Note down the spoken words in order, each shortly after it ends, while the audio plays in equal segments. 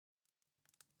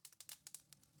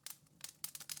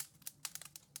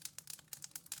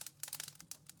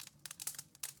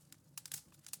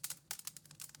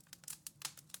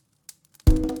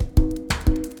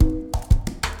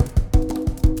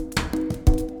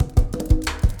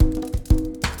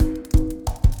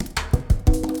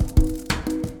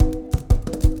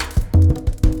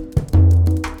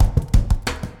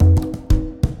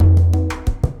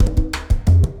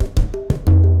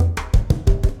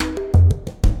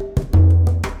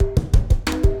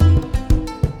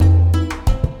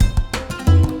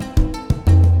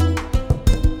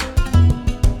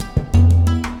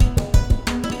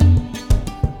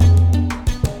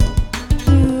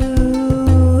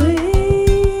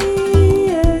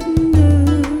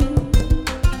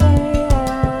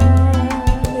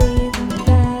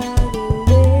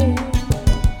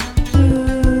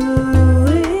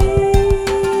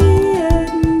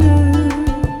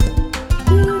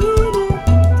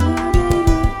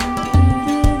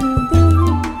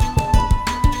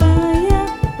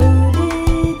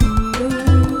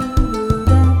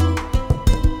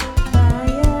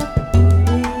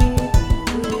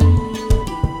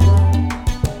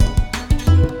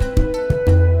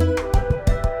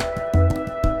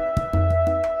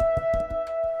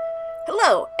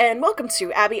and welcome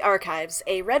to Abbey Archives,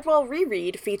 a Redwall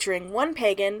reread featuring one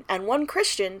pagan and one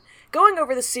Christian going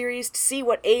over the series to see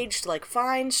what aged like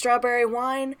fine strawberry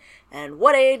wine and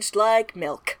what aged like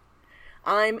milk.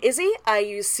 I'm Izzy, I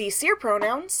use she/her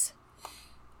pronouns.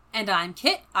 And I'm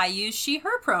Kit, I use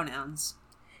she/her pronouns.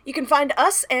 You can find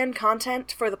us and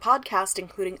content for the podcast,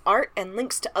 including art and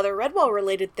links to other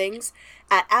Redwall-related things,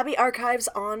 at Abbey Archives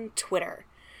on Twitter.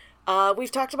 We've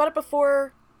talked about it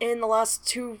before in the last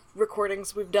two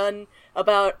recordings we've done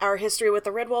about our history with the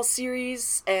Redwall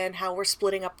series and how we're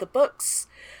splitting up the books.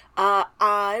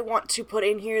 I want to put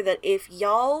in here that if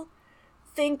y'all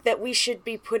think that we should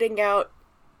be putting out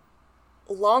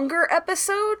longer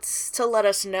episodes, to let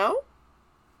us know.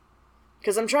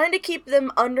 Because I'm trying to keep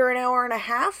them under an hour and a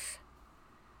half.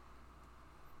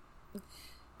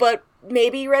 But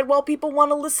maybe Redwall people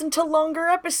want to listen to longer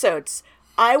episodes.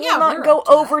 I will not go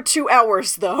over 2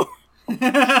 hours, though.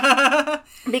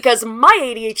 Because my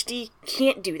ADHD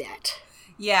can't do that.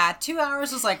 Yeah, 2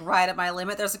 hours is, right at my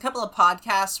limit. There's a couple of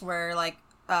podcasts where,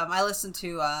 I listen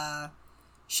to,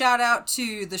 shout out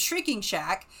to The Shrieking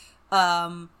Shack,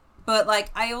 but,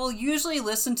 I will usually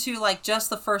listen to, just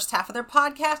the first half of their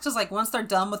podcast, because, once they're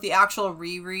done with the actual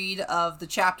reread of the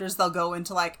chapters, they'll go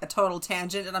into, a total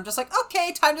tangent, and I'm just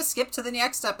okay, time to skip to the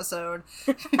next episode.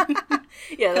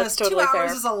 Yeah, that's totally fair. 2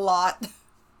 hours is a lot.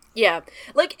 Yeah.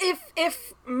 So,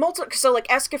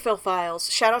 Escafil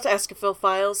Files, shout out to Escafil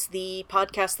Files, the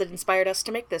podcast that inspired us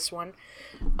to make this one.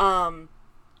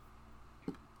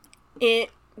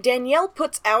 Danielle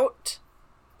puts out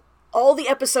all the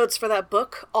episodes for that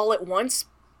book all at once,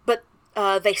 but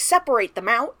they separate them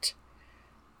out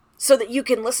so that you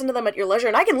can listen to them at your leisure.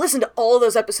 And I can listen to all of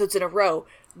those episodes in a row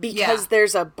because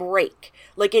there's a break.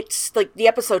 It's the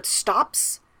episode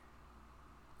stops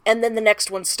and then the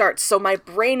next one starts. So my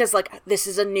brain is this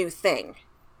is a new thing.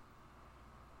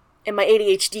 And my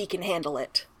ADHD can handle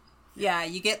it. Yeah,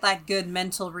 you get that good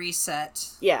mental reset.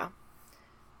 Yeah.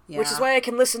 Which is why I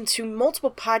can listen to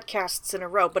multiple podcasts in a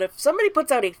row. But if somebody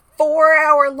puts out a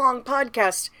 4-hour-long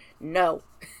podcast, no.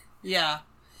 Yeah.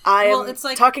 I am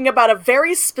talking about a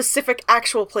very specific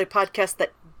actual play podcast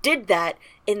that did that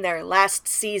in their last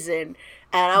season.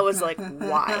 And I was like,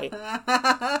 why?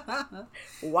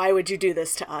 Why would you do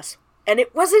this to us? And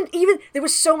it wasn't even... There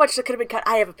was so much that could have been cut.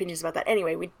 I have opinions about that.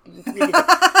 Anyway, we did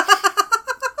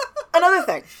Another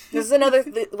thing.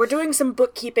 We're doing some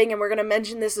bookkeeping, and we're going to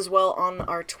mention this as well on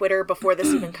our Twitter before this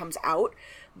even comes out.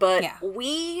 But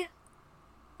we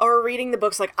are reading the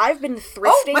books. I've been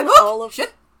thrifting all of...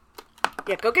 Shit.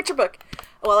 Yeah, go get your book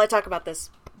while I talk about this.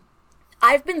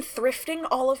 I've been thrifting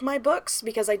all of my books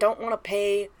because I don't want to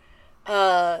pay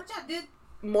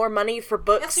more money for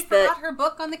books. Yes, we forgot her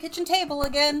book on the kitchen table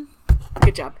again.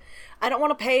 Good job. I don't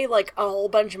want to pay a whole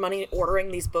bunch of money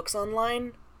ordering these books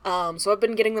online. So I've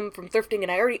been getting them from thrifting, and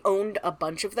I already owned a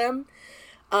bunch of them.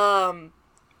 And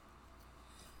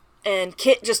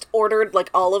Kit just ordered,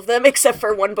 all of them, except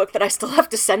for one book that I still have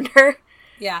to send her.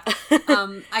 Yeah.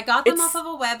 I got them off of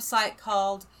a website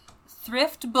called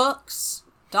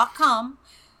thriftbooks.com,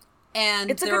 and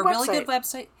they're a really good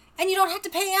website. And you don't have to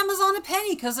pay Amazon a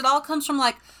penny, because it all comes from,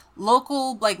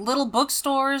 local, little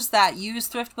bookstores that use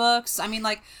thrift books. I mean,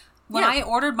 when I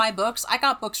ordered my books, I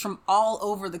got books from all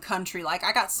over the country.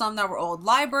 I got some that were old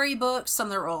library books, some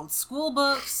that were old school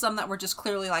books, some that were just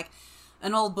clearly,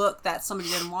 an old book that somebody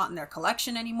didn't want in their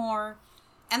collection anymore.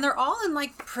 And they're all in,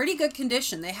 pretty good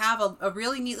condition. They have a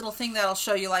really neat little thing that'll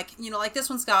show you, this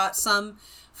one's got some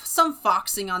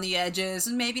foxing on the edges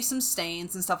and maybe some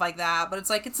stains and stuff like that. But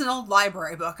it's an old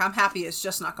library book. I'm happy it's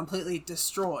just not completely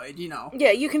destroyed,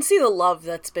 Yeah, you can see the love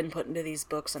that's been put into these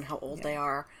books and how old they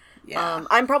are. Yeah.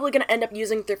 I'm probably going to end up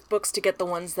using thrift books to get the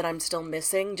ones that I'm still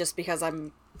missing, just because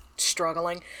I'm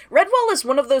struggling. Redwall is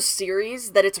one of those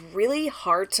series that it's really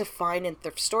hard to find in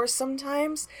thrift stores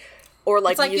sometimes, or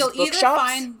used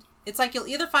bookshops. You'll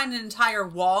either find an entire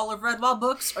wall of Redwall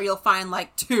books, or you'll find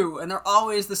 2, and they're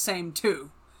always the same 2.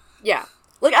 Yeah.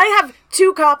 I have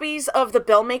 2 copies of The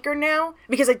Bellmaker now,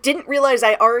 because I didn't realize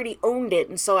I already owned it,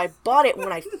 and so I bought it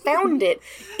when I found it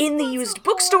in the used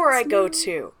bookstore I go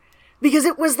to. Because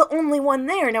it was the only one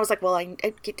there, and I was like, well, I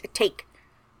get to take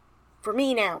for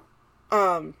me now.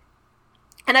 And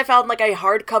I found, a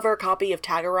hardcover copy of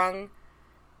Tagarung.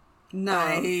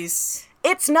 Nice.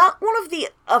 It's not one of the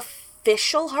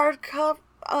official hardcover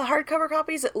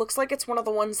copies. It looks like it's one of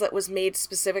the ones that was made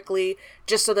specifically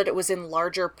just so that it was in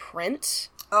larger print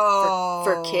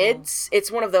for kids.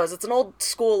 It's one of those. It's an old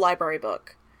school library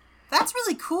book. That's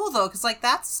really cool, though, because,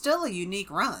 that's still a unique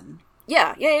run.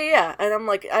 Yeah. And I'm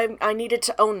I needed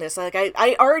to own this.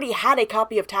 I already had a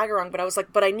copy of Tagarung, but I was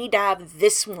but I need to have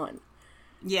this one.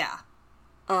 Yeah.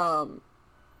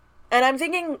 And I'm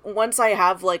thinking once I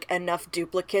have, like, enough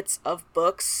duplicates of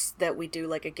books that we do,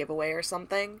 like, a giveaway or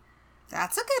something.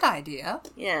 That's a good idea.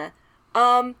 Yeah.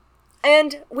 And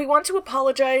we want to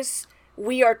apologize.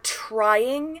 We are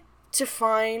trying to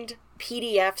find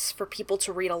PDFs for people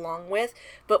to read along with,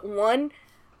 but one,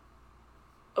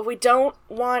 we don't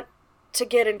want to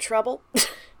get in trouble.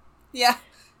 Yeah.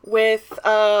 With,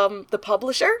 the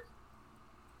publisher.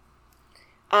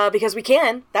 Because we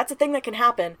can. That's a thing that can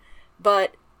happen.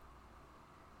 But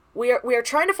we are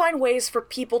trying to find ways for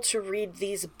people to read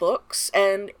these books,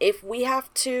 and if we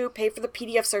have to pay for the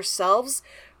PDFs ourselves,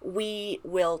 we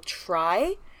will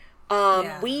try.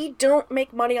 We don't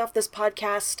make money off this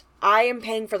podcast. I am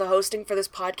paying for the hosting for this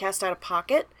podcast out of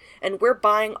pocket, and we're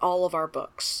buying all of our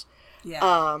books.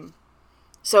 Yeah.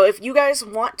 So if you guys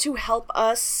want to help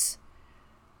us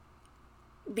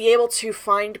be able to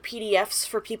find PDFs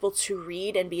for people to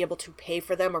read and be able to pay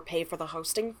for them or pay for the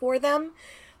hosting for them,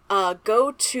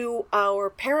 go to our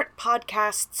parent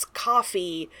podcast's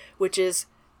Ko-fi, which is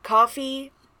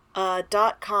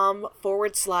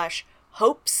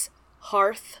ko.com/Hopes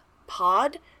Hearth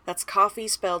Pod. That's Ko-fi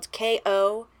spelled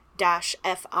Ko-fi.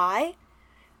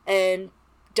 And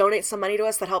donate some money to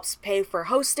us. That helps pay for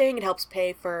hosting. It helps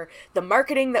pay for the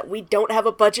marketing that we don't have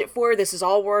a budget for. This is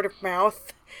all word of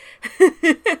mouth.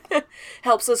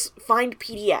 Helps us find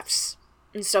PDFs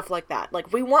and stuff like that.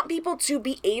 Like, we want people to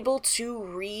be able to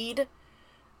read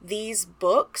these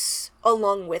books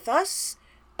along with us,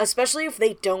 especially if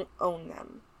they don't own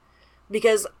them.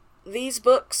 Because these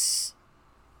books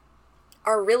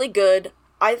are really good.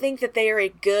 I think that they are a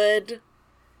good...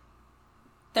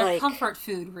 They're comfort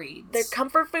food reads. They're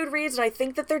comfort food reads, and I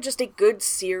think that they're just a good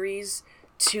series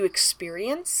to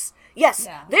experience. Yes,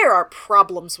 there are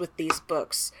problems with these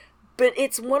books, but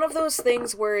it's one of those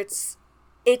things where it's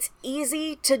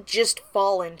easy to just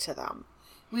fall into them.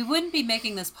 We wouldn't be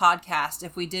making this podcast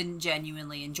if we didn't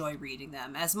genuinely enjoy reading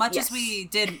them. As much as we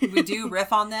do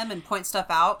riff on them and point stuff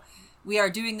out, we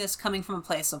are doing this coming from a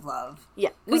place of love. Yeah,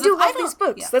 we do love these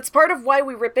books. Yeah. That's part of why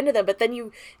we rip into them, but then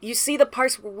you see the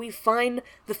parts where we find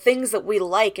the things that we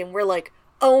like, and we're like,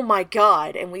 oh my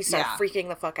god, and we start freaking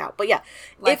the fuck out. But yeah,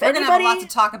 like, if we're gonna have a lot to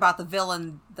talk about the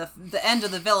villain, the end of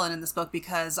the villain in this book,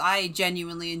 because I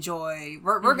genuinely enjoy...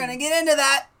 We're gonna get into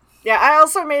that! Yeah, I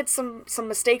also made some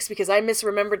mistakes because I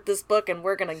misremembered this book, and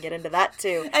we're gonna get into that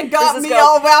too. And got me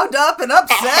all wound up and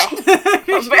upset.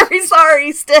 I'm very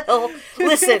sorry still.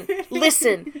 Listen.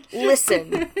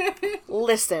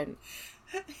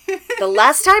 The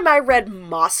last time I read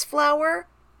Mossflower,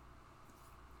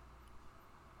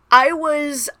 I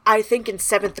was, I think, in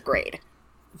 7th grade.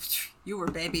 You were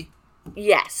a baby.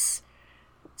 Yes.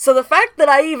 So the fact that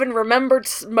I even remembered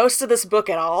most of this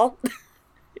book at all...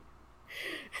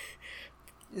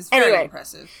 is very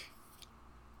impressive.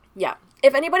 Yeah.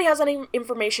 If anybody has any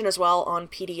information as well on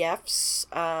PDFs,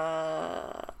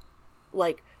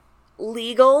 like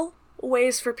legal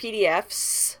ways for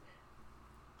PDFs,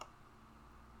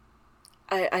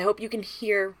 I hope you can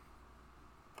hear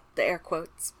the air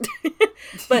quotes.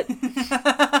 But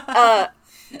the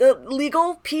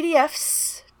legal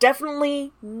PDFs,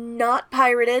 definitely not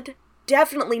pirated.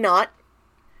 Definitely not.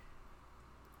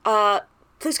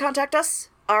 Please contact us.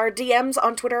 Our DMs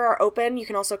on Twitter are open. You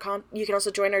can also join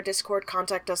our Discord,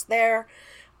 contact us there,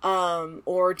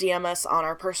 or DM us on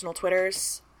our personal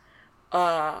Twitters,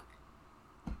 etc.,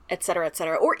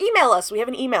 etc. Or email us. We have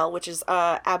an email, which is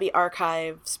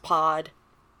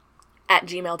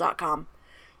abbyarchivespod@gmail.com.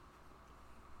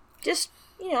 Just,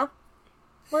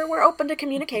 we're open to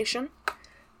communication.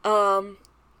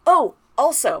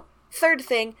 Also, third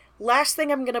thing, last thing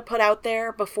I'm going to put out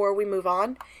there before we move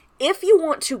on. If you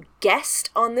want to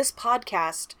guest on this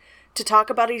podcast to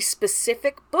talk about a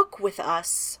specific book with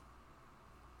us,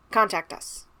 contact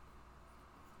us.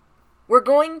 We're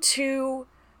going to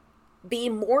be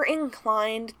more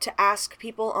inclined to ask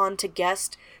people on to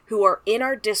guest who are in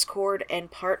our Discord and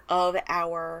part of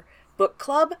our book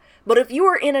club. But if you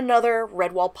are in another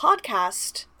Redwall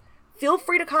podcast, feel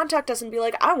free to contact us and be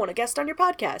like, I want to guest on your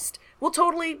podcast. We'll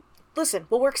totally listen.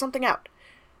 We'll work something out.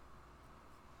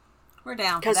 We're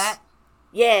down for that.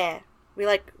 Yeah. We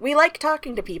like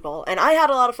talking to people, and I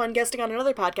had a lot of fun guesting on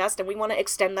another podcast, and we want to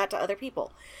extend that to other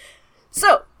people.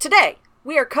 So, today,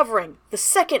 we are covering the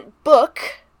second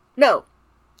book. No.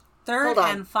 Third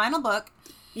and final book.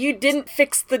 You didn't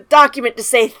fix the document to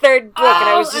say third book, and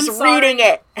I was just reading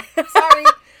it. Sorry.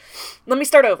 Let me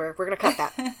start over. We're going to cut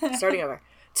that. Starting over.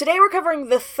 Today we're covering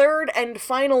the third and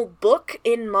final book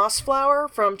in Mossflower,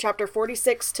 from chapter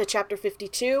 46 to chapter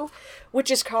 52,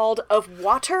 which is called Of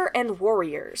Water and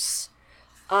Warriors.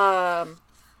 Content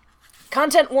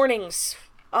warnings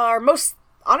are most,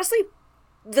 honestly,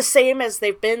 the same as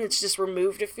they've been. It's just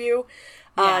removed a few.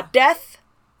 Death,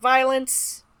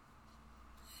 violence.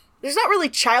 There's not really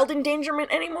child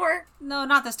endangerment anymore. No,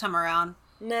 not this time around.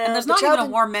 No, and there's not even a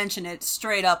war mention. It's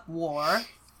straight up war.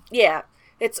 Yeah.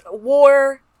 It's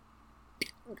war,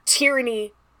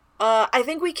 tyranny. I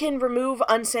think we can remove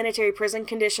unsanitary prison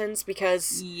conditions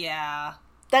because... Yeah.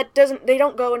 They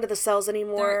don't go into the cells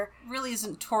anymore. There really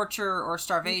isn't torture or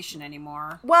starvation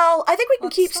anymore. Well, I think we can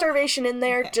keep starvation in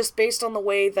there just based on the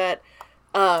way that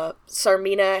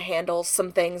Sarmina handles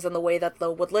some things and the way that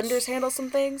the Woodlanders handle some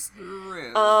things.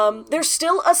 True. There's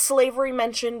still a slavery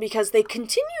mention because they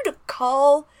continue to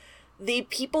call the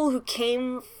people who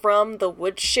came from the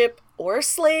wood ship ore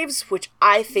slaves, which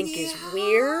I think is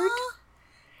weird.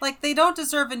 Like, they don't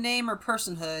deserve a name or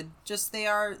personhood. Just they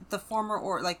are the former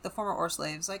ore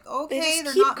slaves. Like, okay,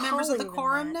 they're not members of the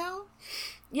quorum now?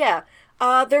 Yeah.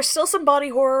 There's still some body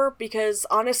horror because,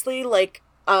 honestly, like,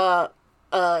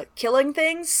 killing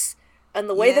things and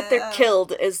the way that they're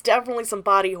killed is definitely some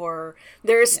body horror.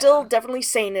 There is still definitely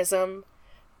sanism.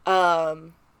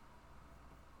 And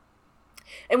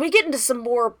we get into some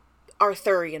more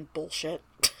Arthurian bullshit.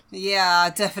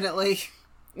 Yeah, definitely.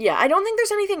 Yeah, I don't think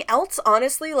there's anything else,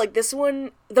 honestly. Like, this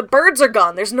one, the birds are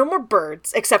gone. There's no more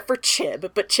birds, except for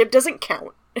Chib, but Chib doesn't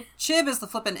count. Chib is the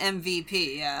flippin'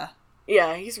 MVP, yeah.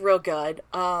 Yeah, he's real good.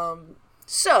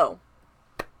 So.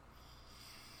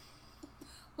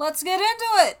 Let's get into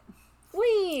it!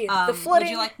 The flooding.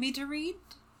 Would you like me to read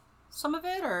some of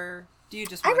it, or do you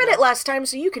just I read it last time,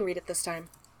 so you can read it this time.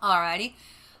 Alrighty.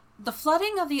 The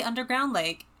flooding of the underground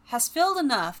lake has filled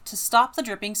enough to stop the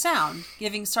dripping sound,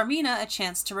 giving Sarmina a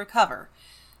chance to recover.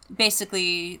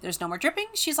 Basically, there's no more dripping.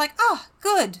 She's like,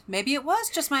 good. Maybe it was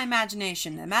just my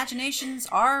imagination. Imaginations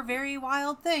are very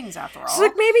wild things, after all. So,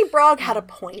 like, maybe Brog had a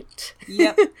point.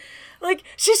 Yep. Like,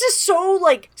 she's just so,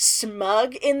 like,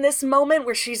 smug in this moment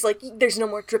where she's like, there's no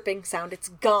more dripping sound. It's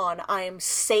gone. I am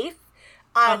safe.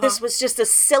 This was just a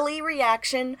silly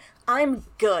reaction. I'm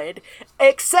good.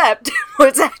 Except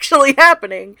what's actually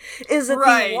happening is that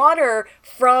the water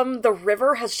from the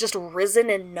river has just risen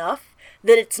enough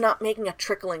that it's not making a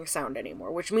trickling sound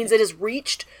anymore, which means it has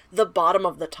reached the bottom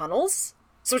of the tunnels.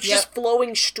 So it's just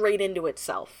flowing straight into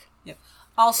itself. Yep.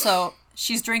 Also,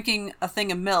 she's drinking a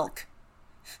thing of milk.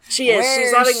 She is.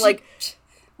 She's having,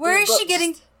 Where is she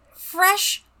getting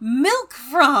fresh milk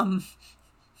from?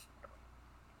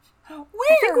 Where?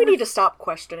 I think we need to stop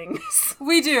questioning this.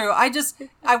 We do. I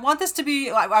want this to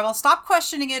be... I will stop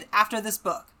questioning it after this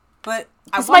book. But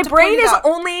my brain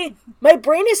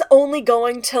is only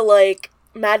going to, like,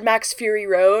 Mad Max Fury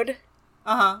Road.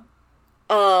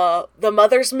 Uh-huh. The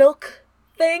mother's milk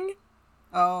thing.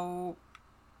 Oh.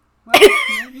 Well,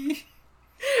 maybe.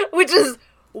 Which is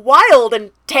wild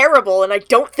and terrible, and I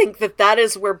don't think that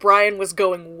is where Brian was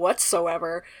going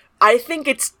whatsoever. I think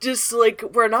it's just, like,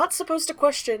 we're not supposed to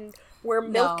question where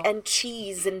milk and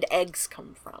cheese and eggs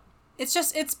come from.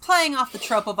 It's playing off the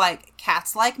trope of, like,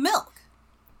 cats like milk.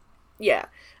 Yeah.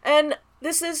 And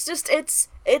this is just, it's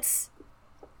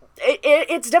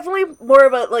definitely more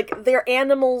of a, like, they're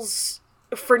animals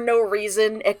for no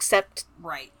reason except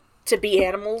to be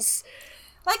animals.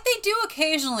 Like, they do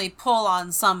occasionally pull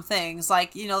on some things,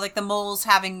 like, you know, like the moles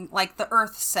having, like, the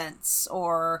earth sense,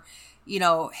 or, you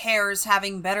know, hares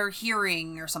having better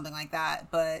hearing, or something like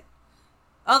that, but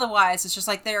otherwise, it's just,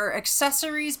 like, they're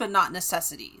accessories, but not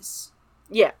necessities.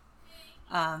 Yeah.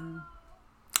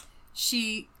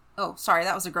 Oh, sorry,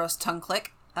 that was a gross tongue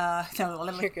click.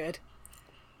 You're good.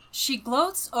 She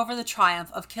gloats over the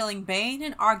triumph of killing Bane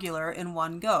and Argular in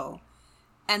one go,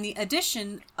 and the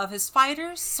addition of his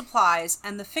fighters, supplies,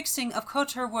 and the fixing of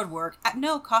Kotor woodwork at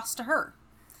no cost to her.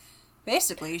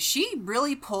 Basically, she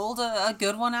really pulled a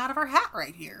good one out of her hat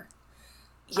right here.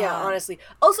 Yeah, honestly.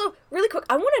 Also, really quick,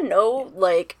 I want to know,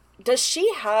 like, does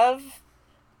she have,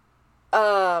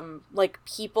 like,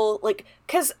 people, like,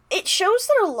 because it shows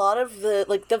that a lot of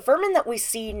the vermin that we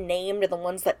see named and the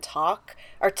ones that talk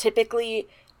are typically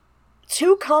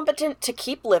too competent to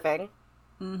keep living.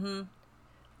 Mm-hmm.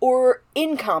 Or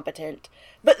incompetent.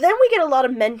 But then we get a lot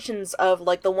of mentions of,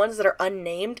 like, the ones that are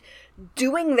unnamed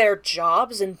doing their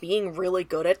jobs and being really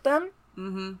good at them.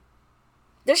 Mm-hmm.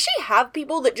 Does she have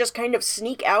people that just kind of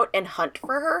sneak out and hunt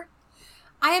for her?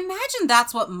 I imagine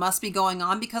that's what must be going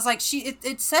on, because, like,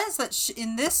 it says that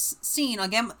in this scene,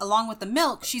 again, along with the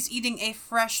milk, she's eating a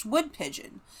fresh wood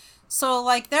pigeon. So,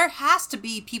 like, there has to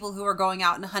be people who are going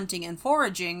out and hunting and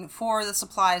foraging for the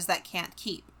supplies that can't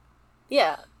keep.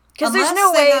 Yeah. Because there's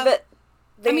no way that...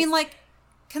 I mean, like,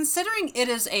 considering it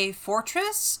is a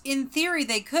fortress, in theory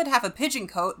they could have a pigeon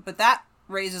cote, but that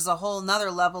raises a whole nother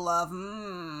level of,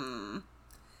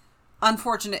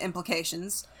 unfortunate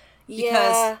implications.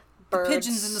 Yeah, because the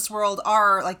pigeons in this world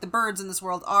are, like, the birds in this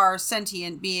world are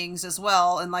sentient beings as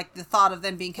well, and, like, the thought of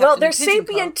them being kept in a pigeon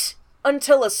sapient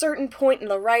until a certain point in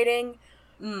the writing.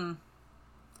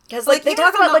 Because, like, they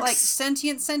talk about, like,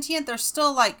 sentient, they're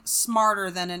still, like, smarter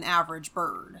than an average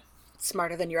bird.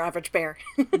 Smarter than your average bear.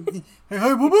 Hey,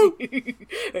 boo-boo!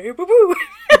 Hey, boo-boo!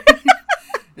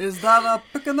 Is that a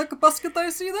picnic basket I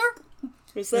see there?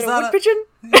 Is that a wood pigeon?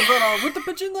 Is that a wood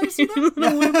pigeon I see there?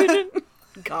 No, wood pigeon.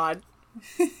 God.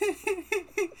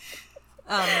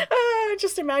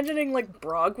 Just imagining, like,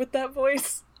 Brog with that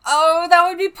voice. Oh, that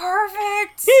would be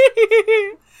perfect!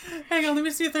 Hang on, let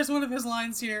me see if there's one of his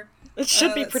lines here. It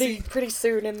should be pretty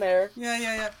soon in there.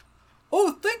 Yeah.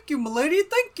 Oh, thank you, milady,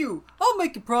 thank you. I'll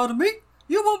make you proud of me.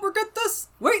 You won't regret this.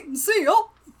 Wait and see,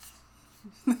 oh.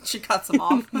 She cuts him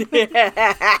off.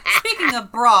 Speaking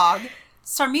of Brog,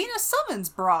 Sarmina summons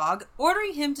Brog,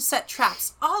 ordering him to set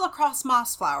traps all across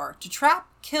Mossflower to trap,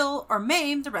 kill, or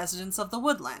maim the residents of the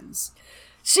woodlands.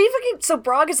 So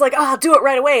Brog is like, I'll do it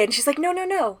right away. And she's like, no,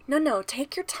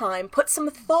 take your time. Put some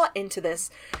thought into this.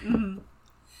 Mm-hmm.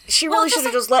 She really should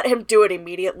have just let him do it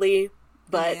immediately.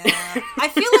 But yeah. I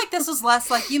feel like this is less,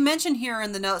 like, you mentioned here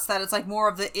in the notes that it's, like, more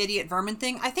of the idiot vermin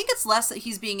thing. I think it's less that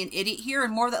he's being an idiot here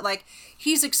and more that, like,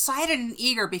 he's excited and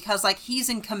eager because, like, he's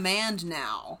in command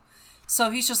now. So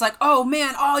he's just like, oh,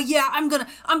 man, oh, yeah, I'm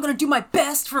gonna do my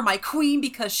best for my queen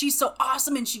because she's so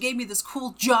awesome and she gave me this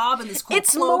cool job and this cool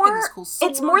cloak and this cool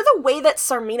sword. It's more the way that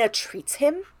Sarmina treats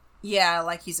him. Yeah,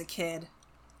 like he's a kid.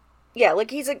 Yeah,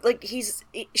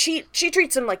 she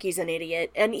treats him like he's an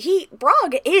idiot. And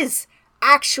Brog is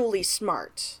actually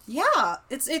smart. Yeah,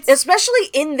 it's especially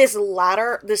in these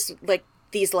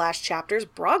last chapters,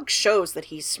 Brog shows that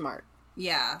he's smart.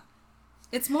 Yeah.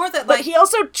 It's more that, but he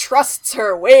also trusts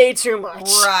her way too much.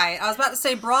 Right. I was about to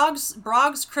say Brog's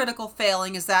critical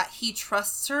failing is that he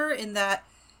trusts her in that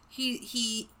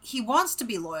he wants to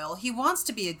be loyal. He wants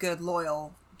to be a good,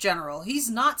 loyal general. He's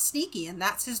not sneaky, and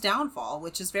that's his downfall,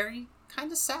 which is very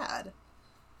kind of sad.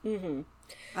 Mm-hmm.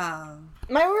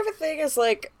 My favorite thing is,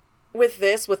 like, with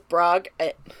Brog,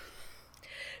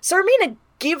 Sarmina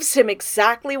gives him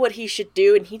exactly what he should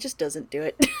do, and he just doesn't do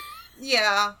it.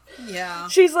 Yeah.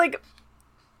 She's like,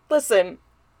 listen,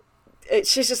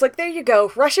 she's just like, there you go,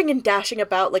 rushing and dashing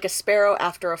about like a sparrow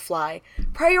after a fly.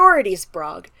 Priorities,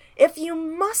 Brog. If you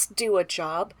must do a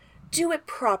job, do it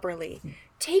properly.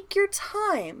 Take your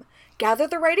time. Gather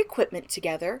the right equipment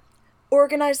together.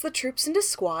 Organize the troops into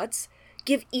squads.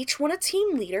 Give each one a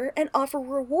team leader and offer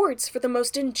rewards for the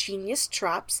most ingenious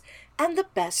traps and the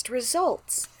best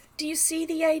results. Do you see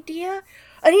the idea?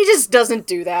 And he just doesn't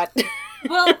do that.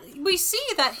 Well, we see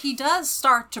that he does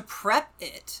start to prep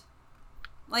it.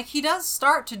 Like, he does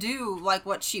start to do, like,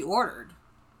 what she ordered.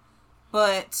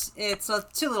 But it's a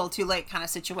too little too late kind of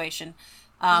situation.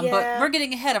 But we're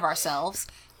getting ahead of ourselves.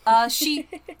 She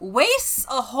wastes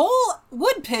a whole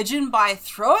wood pigeon by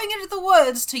throwing it into the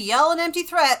woods to yell an empty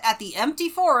threat at the empty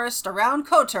forest around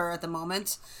Kotor at the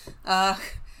moment.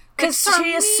 Because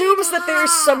she assumes that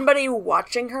there's somebody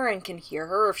watching her and can hear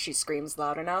her if she screams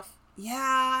loud enough.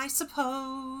 Yeah, I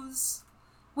suppose.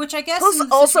 Which I guess... Plus,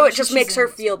 also, it just makes her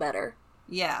feel better.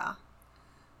 Yeah.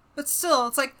 But still,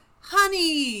 it's like,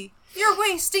 honey, you're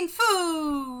wasting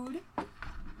food.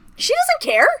 She doesn't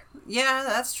care. Yeah,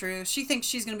 that's true. She thinks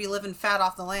she's going to be living fat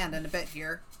off the land in a bit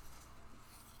here.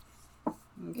 Okay.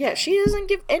 Yeah, she doesn't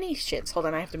give any shits. Hold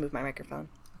on, I have to move my microphone.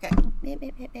 Okay. I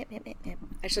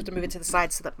just have to move it to the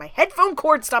side so that my headphone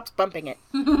cord stops bumping it.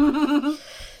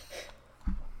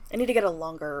 I need to get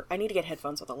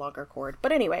headphones with a longer cord.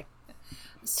 But anyway.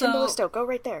 So, Timbalisto, go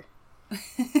right there.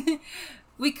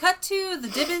 We cut to the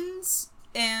dibbuns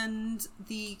and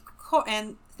we cut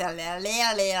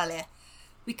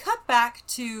back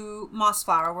to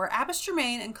Mossflower, where Abbess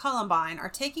Germain and Columbine are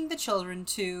taking the children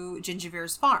to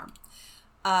Gingivir's farm.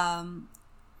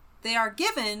 They are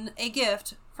given a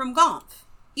gift from Gomph.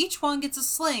 Each one gets a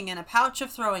sling and a pouch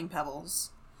of throwing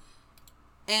pebbles.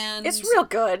 And it's real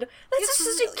good. That's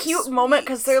just such a cute moment,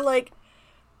 because they're like,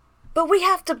 but we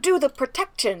have to do the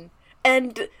protection.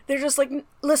 And they're just like,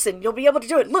 listen, you'll be able to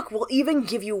do it. Look, we'll even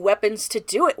give you weapons to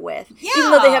do it with. Yeah.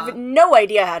 Even though they have no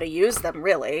idea how to use them,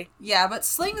 really. Yeah, but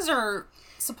slings are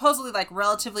supposedly, like,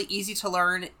 relatively easy to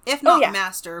learn, if not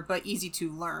master, but easy to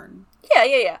learn.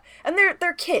 Yeah. And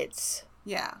they're kids.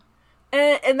 Yeah.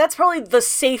 And that's probably the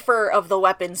safer of the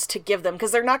weapons to give them,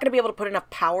 because they're not going to be able to put enough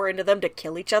power into them to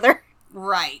kill each other.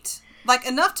 Right. Like,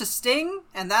 enough to sting,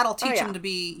 and that'll teach them to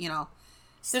be, you know...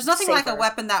 There's nothing safer. Like a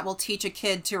weapon that will teach a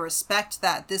kid to respect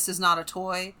that this is not a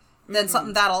toy than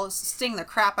something that'll sting the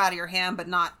crap out of your hand but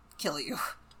not kill you.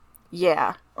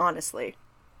 Yeah, honestly.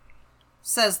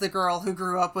 says the girl who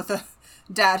grew up with a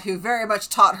dad who very much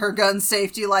taught her gun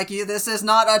safety like, this is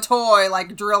not a toy,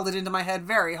 like drilled it into my head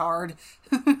very hard.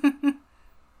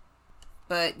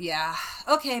 But yeah.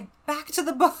 Okay, back to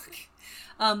the book.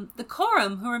 The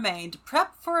Quorum who remained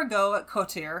prep for a go at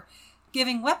Kotir,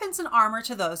 giving weapons and armor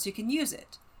to those who can use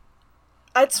it.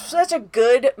 It's such a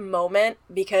good moment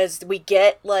because we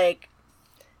get, like,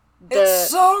 it's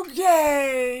so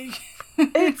gay!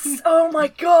 It's, oh my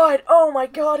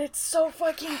god, it's so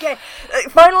fucking gay. I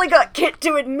finally got Kit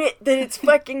to admit that it's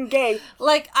fucking gay.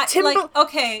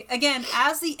 Okay, again,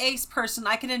 as the ace person,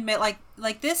 I can admit,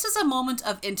 like this is a moment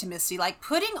of intimacy. Like,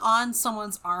 putting on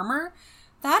someone's armor,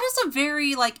 that is a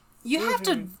very, like, you have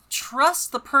to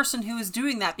trust the person who is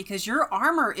doing that because your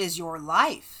armor is your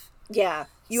life. Yeah.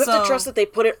 You have to trust that they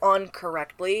put it on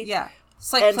correctly. Yeah.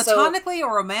 It's like, platonically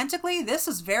or romantically, this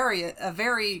is a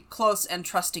very close and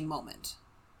trusting moment.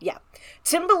 Yeah.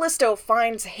 Tim Ballisto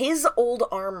finds his old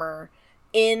armor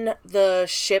in the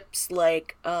ship's,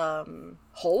 like,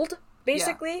 hold,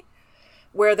 basically.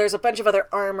 Where there's a bunch of other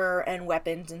armor and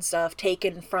weapons and stuff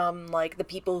taken from, like, the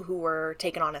people who were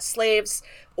taken on as slaves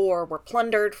or were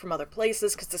plundered from other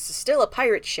places, because this is still a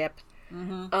pirate ship.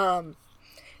 Mm-hmm.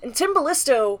 And Tim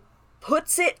Ballisto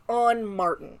puts it on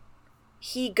Martin.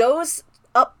 He goes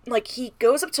up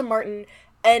to Martin,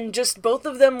 and just both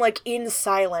of them, like, in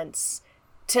silence,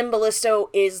 Tim Ballisto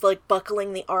is, like,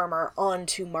 buckling the armor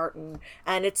onto Martin,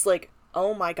 and it's like,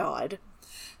 oh my god.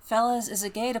 Fellas, is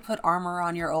it gay to put armor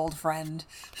on your old friend?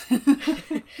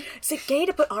 Is it gay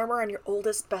to put armor on your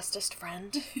oldest, bestest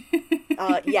friend?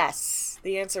 Yes.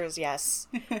 The answer is yes.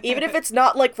 Even if it's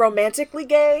not, like, romantically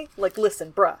gay, like,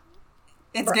 listen, bruh.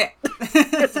 It's gay.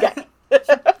 It's gay.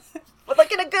 But,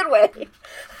 like, in a good way.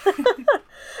 And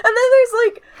then there's,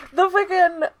 like, the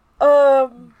fucking,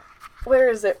 where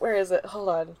is it? Hold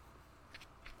on.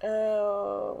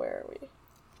 Oh, where are we?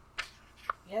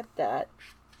 We had that.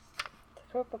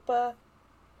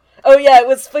 Oh, yeah, it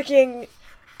was fucking,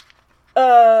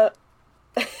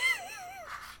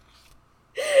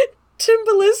 Tim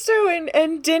Ballisto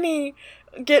and Denny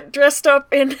get dressed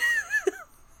up in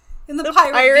the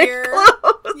pirate gear.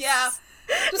 Clothes. Yeah.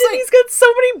 Just Denny's got so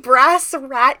many brass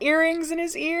rat earrings in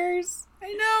his ears.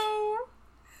 I know.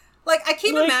 Like, I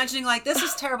keep imagining, like, this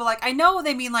is terrible. Like, I know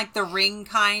they mean, like, the ring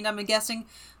kind, I'm guessing.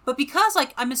 But because,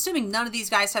 like, I'm assuming none of these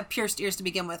guys have pierced ears to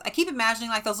begin with, I keep imagining,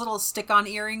 like, those little stick-on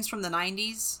earrings from the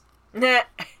 90s. Nah.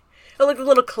 Oh, like the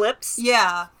little clips?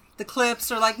 Yeah. The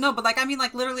clips, or, like, no, but, like, I mean,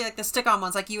 like, literally, like, the stick-on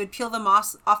ones. Like, you would peel them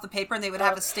off the paper, and they would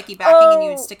have a sticky backing, and you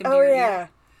would stick them to your ear.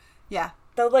 Yeah.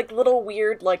 The, like, little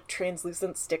weird, like,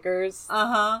 translucent stickers.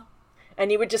 Uh-huh.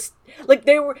 And you would just, like,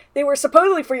 they were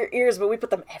supposedly for your ears, but we put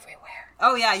them everywhere.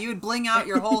 Oh, yeah, you would bling out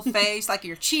your whole face, like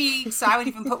your cheeks. I would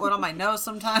even put one on my nose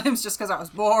sometimes, just because I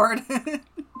was bored.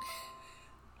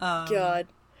 God.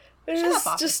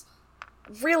 It's just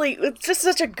really, it's just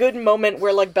such a good moment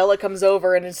where, like, Bella comes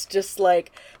over and it's just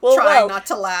like, trying not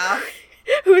to laugh.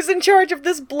 Who's in charge of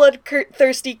this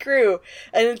bloodthirsty crew?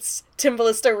 And it's Tim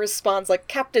Ballisto responds like,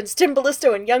 Captains Tim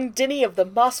Ballisto and young Denny of the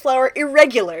Mossflower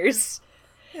Irregulars.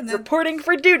 And then, reporting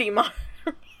for duty,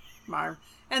 Marm.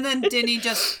 And then Denny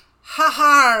just,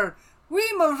 ha-ha,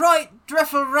 we'm a right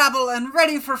dreffel rabble and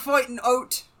ready for fighting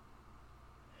out.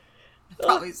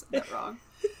 Probably said that wrong.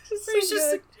 He's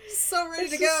just so ready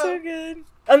to go. So good.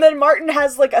 And then Martin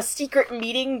has, like, a secret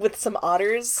meeting with some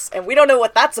otters, and we don't know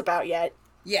what that's about yet.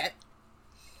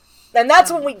 And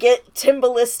that's when we get Tim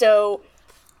Ballisto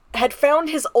had found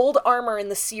his old armor in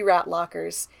the sea rat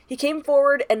lockers. He came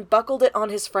forward and buckled it on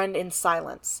his friend in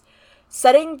silence.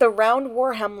 Setting the round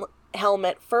war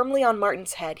helmet firmly on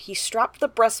Martin's head, he strapped the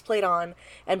breastplate on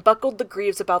and buckled the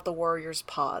greaves about the warrior's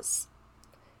paws.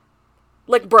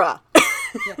 Like, bruh.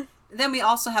 Yeah. Then we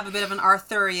also have a bit of an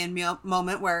Arthurian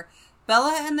moment where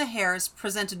Bella and the Hares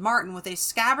presented Martin with a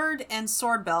scabbard and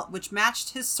sword belt which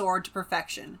matched his sword to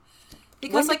perfection.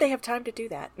 Because, when did they have time to do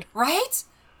that? Right?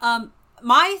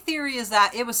 My theory is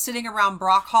that it was sitting around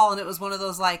Brock Hall and it was one of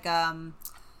those, like,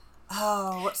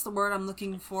 what's the word I'm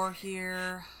looking for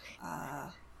here?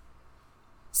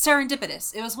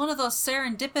 Serendipitous. It was one of those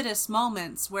serendipitous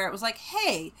moments where it was like,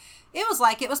 hey, it was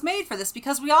like it was made for this,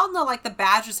 because we all know, like, the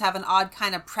badgers have an odd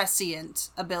kind of prescient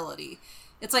ability.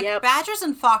 It's like, badgers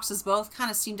and foxes both kind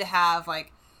of seem to have,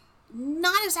 like,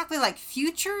 not exactly like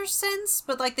future sense,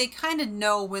 but, like, they kind of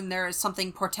know when there is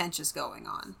something portentous going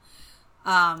on.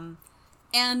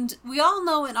 And we all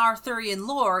know in Arthurian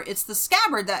lore, it's the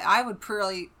scabbard that I would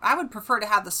prefer to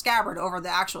have the scabbard over the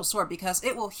actual sword, because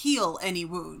it will heal any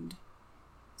wound.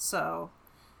 So,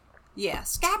 yeah,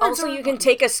 scabbards. Also, you can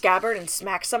take a scabbard and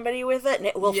smack somebody with it, and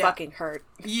it will fucking hurt.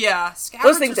 Yeah,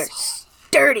 scabbards. Those things are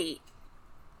sturdy.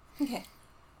 Okay.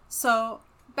 So,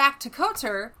 back to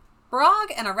Koter, Brog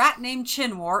and a rat named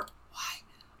Chinwort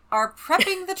are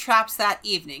prepping the traps that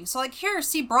evening. So, like, here,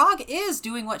 see, Brog is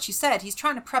doing what she said. He's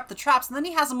trying to prep the traps, and then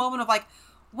he has a moment of, like,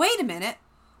 wait a minute,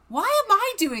 why am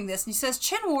I doing this? And he says,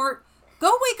 Chinwort,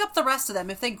 go wake up the rest of them.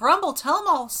 If they grumble, tell them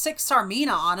I'll sick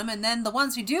Sarmina on them, and then the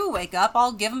ones who do wake up,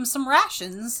 I'll give them some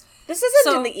rations. This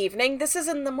isn't in the evening, this is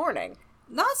in the morning.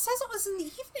 No, it says it was in the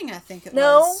evening, I think it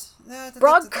was. No.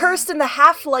 Brog cursed in the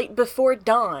half-light before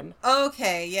dawn.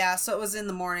 Okay, yeah, so it was in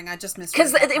the morning. I just missed it.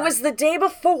 Because it was the day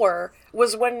before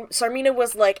was when Sarmina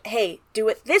was like, hey, do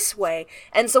it this way.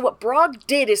 And so what Brog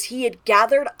did is he had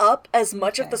gathered up as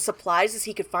much of the supplies as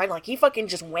he could find. Like, he fucking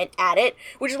just went at it,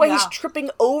 which is why he's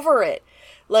tripping over it.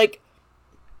 Like,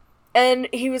 and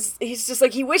he's just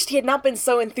like, he wished he had not been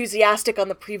so enthusiastic on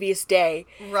the previous day.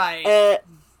 Right.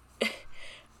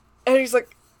 And he's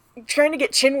like, trying to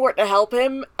get Chinwort to help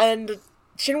him, and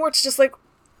Chinwort's just like,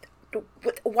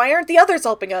 why aren't the others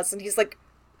helping us? And he's like,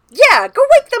 yeah, go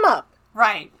wake them up.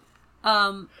 Right.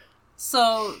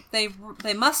 So they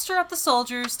muster up the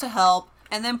soldiers to help,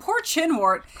 and then poor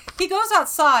Chinwort, he goes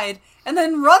outside, and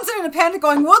then runs in a panic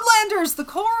going, Woodlanders, the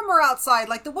Quorum are outside,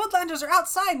 like the Woodlanders are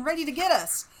outside and ready to get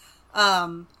us.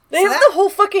 They have the whole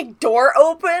fucking door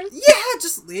open? Yeah,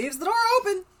 just leaves the door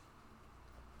open.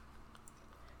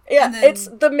 Yeah,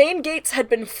 the main gates had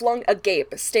been flung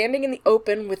agape, standing in the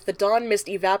open with the dawn mist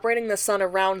evaporating the sun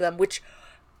around them, which,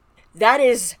 that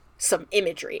is some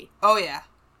imagery. Oh, yeah.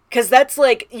 Because that's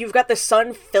like, you've got the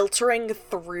sun filtering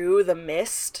through the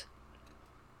mist.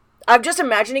 I'm just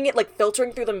imagining it, like,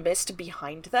 filtering through the mist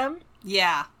behind them.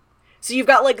 Yeah. So you've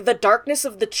got, like, the darkness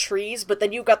of the trees, but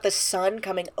then you've got the sun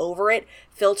coming over it,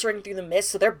 filtering through the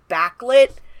mist, so they're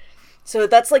backlit. So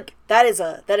that's, like, that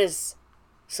is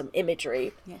some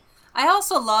imagery. Yeah. I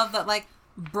also love that, like,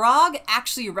 Brog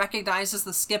actually recognizes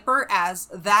the skipper as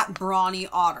that brawny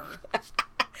otter.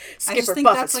 Skipper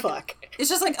buff as fuck. It's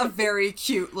just, like, a very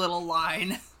cute little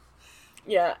line.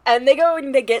 Yeah, and they go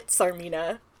and they get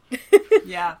Sarmina.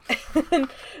 Yeah. And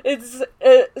it's,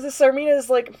 Sarmina's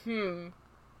like,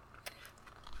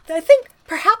 I think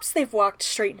perhaps they've walked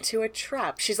straight into a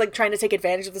trap. She's, like, trying to take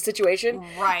advantage of the situation.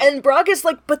 Right. And Brog is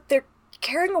like, but they're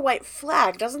carrying a white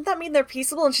flag. Doesn't that mean they're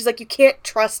peaceable? And she's like, you can't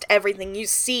trust everything you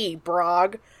see,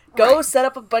 Brog. Go set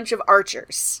up a bunch of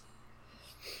archers.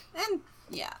 And,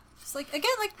 yeah. It's like,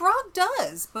 again, like Brog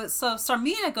does. But so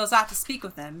Sarmina goes out to speak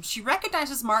with them. She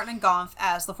recognizes Martin and Gonf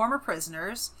as the former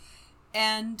prisoners.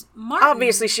 And Martin...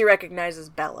 Obviously, she recognizes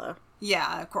Bella.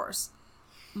 Yeah, of course.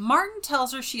 Martin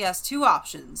tells her she has two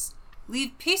options.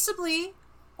 Leave peaceably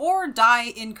or die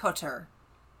in Koter.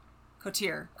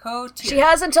 She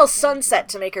has until sunset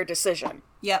to make her decision.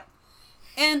 Yep.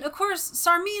 And, of course,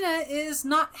 Sarmina is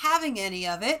not having any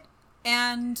of it.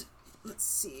 And, let's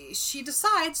see, she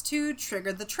decides to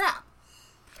trigger the trap.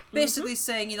 Basically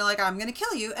saying, like, I'm going to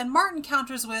kill you. And Martin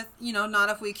counters with, not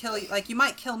if we kill you. Like, you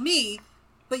might kill me,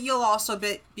 but you'll also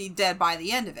be dead by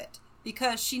the end of it.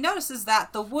 Because she notices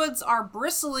that the woods are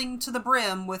bristling to the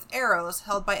brim with arrows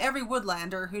held by every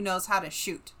woodlander who knows how to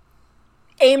shoot.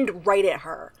 Aimed right at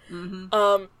her.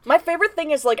 My favorite thing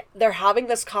is, like, they're having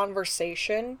this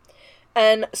conversation,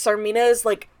 and Sarmina is,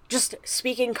 like, just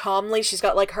speaking calmly. She's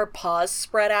got, like, her paws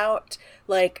spread out.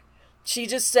 Like, she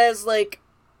just says, like,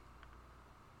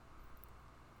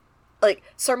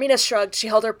 Sarmina shrugged. She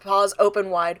held her paws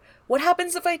open wide. What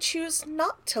happens if I choose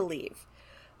not to leave?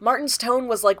 Martin's tone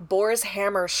was like Boar's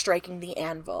hammer striking the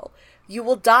anvil. You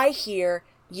will die here,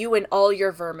 you and all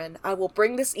your vermin. I will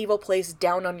bring this evil place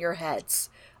down on your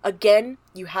heads. Again,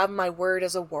 you have my word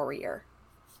as a warrior.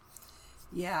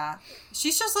 Yeah.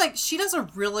 She's just like, she does a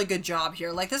really good job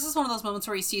here. Like, this is one of those moments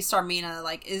where you see Sarmina,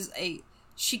 like,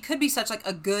 she could be such, like,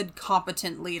 a good,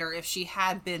 competent leader if she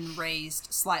had been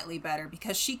raised slightly better,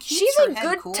 because she's her head cool here.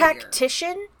 She's a good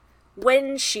tactician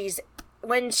when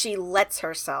she lets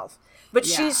herself. But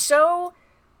she's so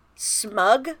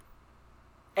smug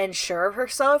and sure of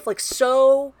herself, like,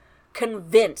 so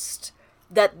convinced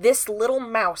that this little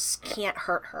mouse can't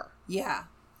hurt her. Yeah.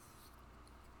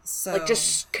 So... like,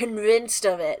 just convinced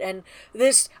of it. And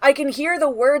I can hear the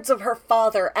words of her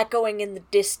father echoing in the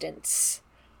distance.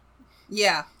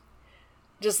 Yeah.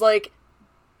 Just, like,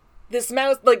 this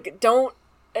mouse, like, don't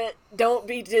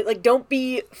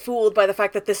be fooled by the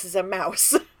fact that this is a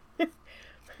mouse.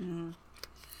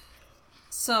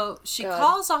 So she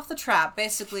calls off the trap.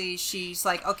 Basically, she's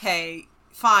like, okay,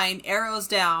 fine, arrows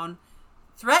down.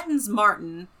 Threatens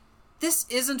Martin. This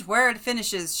isn't where it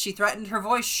finishes, she threatened, her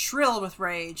voice shrill with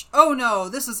rage. Oh no,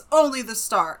 this is only the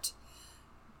start.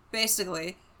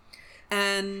 Basically.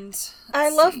 And I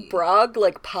love Brog,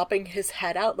 like, popping his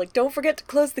head out, like, don't forget to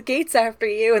close the gates after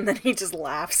you, and then he just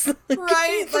laughs.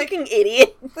 Right? Fucking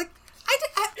idiot. Like,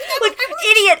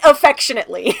 idiot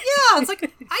affectionately. Yeah, it's like,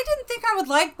 I didn't think I would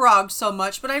like Brog so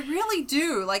much, but I really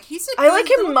do. Like, he's a good I like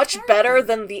him much character. better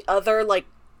than the other, like,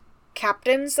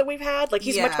 captains that we've had. Like,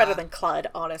 he's much better than Clud,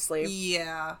 honestly.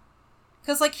 Yeah.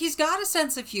 Because, like, he's got a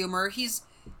sense of humor.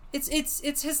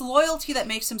 It's his loyalty that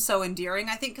makes him so endearing,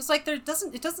 I think, because, like, it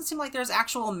doesn't seem like there's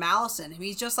actual malice in him.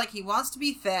 He's just, like, he wants to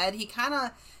be fed. He kind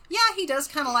of, he does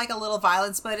kind of like a little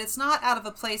violence, but it's not out of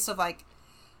a place of, like,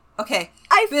 okay.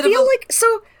 I feel like,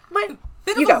 so,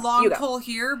 bit of a long pull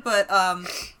here, but,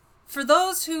 for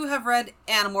those who have read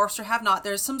Animorphs or have not,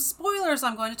 there's some spoilers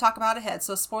I'm going to talk about ahead,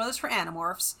 so spoilers for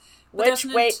Animorphs.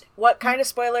 What kind of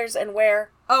spoilers and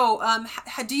where? Oh,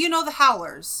 do you know the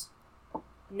Howlers?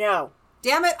 No.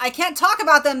 Damn it, I can't talk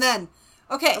about them then.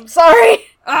 Okay. I'm sorry.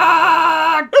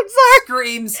 I'm sorry.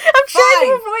 Screams. I'm trying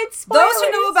to avoid spoilers. Those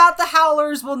who know about the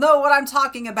Howlers will know what I'm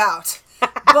talking about.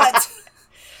 But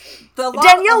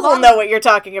Danielle will know what you're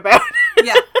talking about.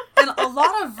 Yeah. And a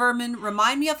lot of vermin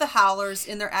remind me of the Howlers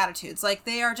in their attitudes. Like,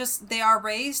 they are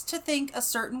raised to think a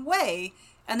certain way,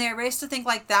 and they are raised to think,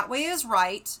 like, that way is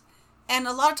right. And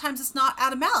a lot of times it's not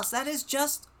out of malice. That is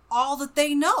just all that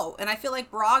they know. And I feel like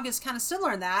Brog is kind of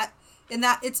similar in that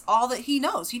it's all that he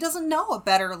knows. He doesn't know a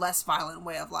better, less violent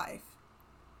way of life.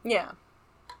 Yeah.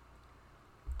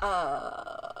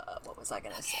 What was I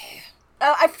going to say?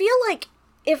 I feel like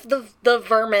if the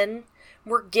vermin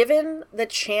were given the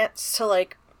chance to,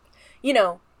 like, you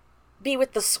know, be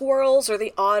with the squirrels or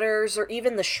the otters or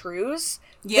even the shrews,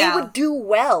 they would do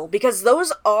well, because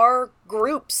those are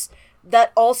groups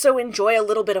that also enjoy a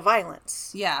little bit of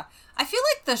violence. Yeah. I feel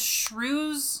like the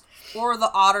shrews or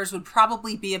the otters would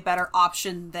probably be a better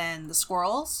option than the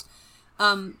squirrels,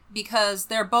 because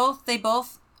they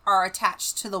both are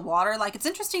attached to the water. Like, it's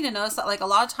interesting to notice that, like, a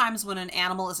lot of times when an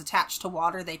animal is attached to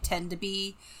water, they tend to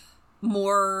be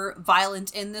more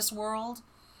violent in this world.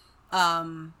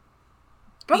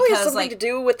 Probably has something to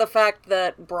do with the fact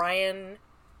that Brian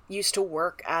used to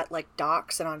work at, like,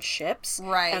 docks and on ships.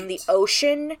 Right. And the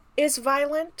ocean is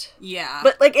violent. Yeah.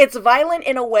 But, like, it's violent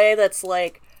in a way that's,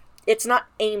 like, it's not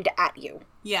aimed at you.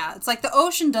 Yeah, it's like the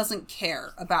ocean doesn't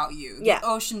care about you. The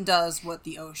ocean does what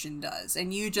the ocean does,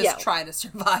 and you just try to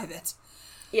survive it.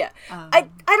 Yeah. I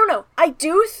don't know. I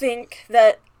do think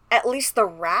that at least the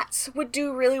rats would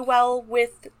do really well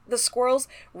with the squirrels.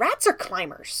 Rats are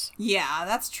climbers. Yeah,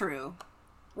 that's true.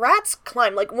 Rats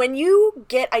climb. Like, when you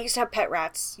I used to have pet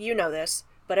rats. You know this,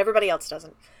 but everybody else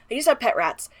doesn't. I used to have pet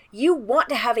rats. You want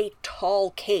to have a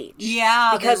tall cage.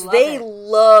 Yeah, because they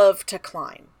love to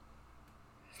climb.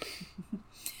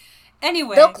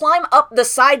 Anyway. They'll climb up the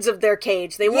sides of their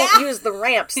cage. They won't use the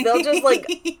ramps. They'll just, like,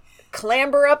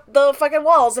 clamber up the fucking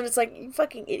walls, and it's like, you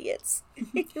fucking idiots.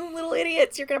 You little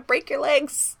idiots. You're gonna break your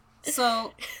legs.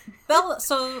 So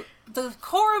the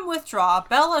quorum withdraw.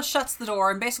 Bella shuts the door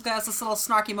and basically has this little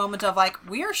snarky moment of, like,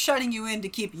 we're shutting you in to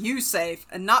keep you safe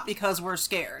and not because we're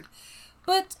scared.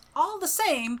 But all the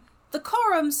same, the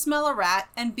quorum smell a rat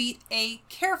and beat a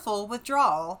careful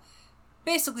withdrawal,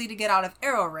 basically to get out of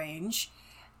arrow range.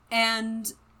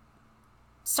 And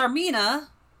Sarmina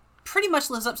pretty much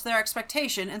lives up to their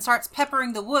expectation and starts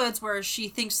peppering the woods where she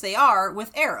thinks they are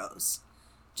with arrows.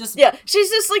 She's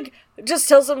just, like, just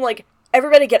tells them, like,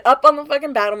 everybody get up on the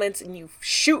fucking battlements and you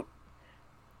shoot.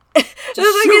 The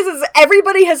thing is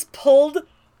everybody has pulled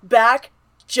back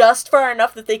just far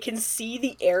enough that they can see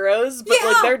the arrows, but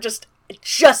like they're just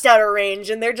out of range,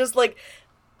 and they're just, like,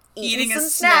 eating a some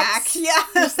snack. snacks.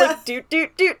 Yeah. Just like doot.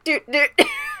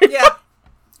 Yeah.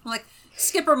 Like,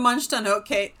 Skipper munched on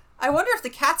oatcake. I wonder if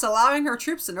the cat's allowing her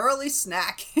troops an early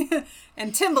snack.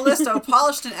 And Tim Ballisto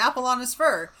polished an apple on his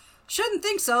fur. Shouldn't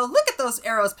think so. Look at those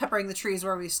arrows peppering the trees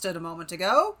where we stood a moment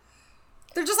ago.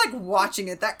 They're just, like, watching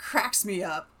it. That cracks me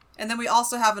up. And then we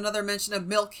also have another mention of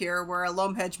milk here, where a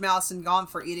loam-hedge mouse and gone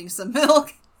for eating some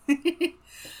milk. Eating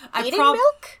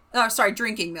milk? Oh, sorry,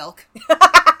 drinking milk.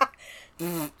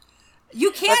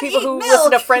 You can't people eat who milk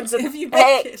listen to friends if you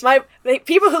bake it.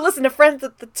 People who listen to friends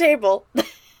at the table.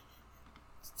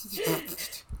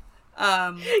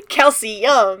 Kelsey,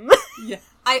 yum. Yeah.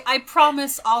 I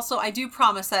promise also, I do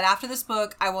promise that after this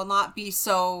book, I will not be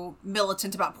so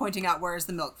militant about pointing out where's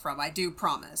the milk from. I do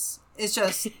promise. It's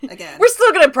just, again. We're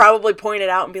still going to probably point it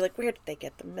out and be like, where did they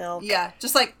get the milk? Yeah,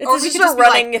 just like, it's just a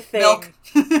running thing. Milk.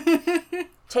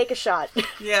 Take a shot.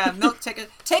 Yeah, milk,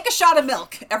 take a shot of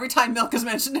milk every time milk is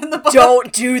mentioned in the book.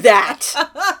 Don't do that.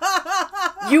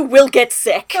 You will get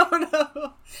sick.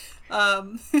 Oh,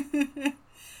 no.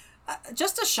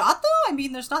 Just a shot, though? I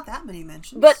mean, there's not that many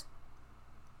mentions. But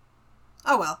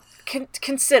Oh, well.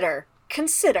 Consider.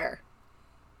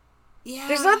 Yeah.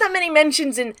 There's not that many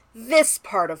mentions in this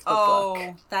part of the book.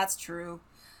 Oh, that's true.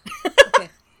 Okay.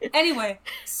 Anyway,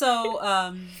 so,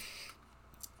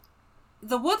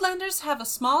 the Woodlanders have a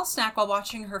small snack while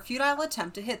watching her futile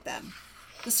attempt to hit them.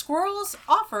 The squirrels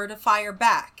offer to fire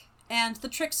back, and the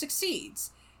trick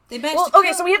succeeds. They manage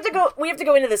to so we have to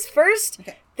go into this first.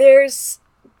 Okay. There's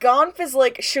Gonf is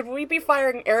like, should we be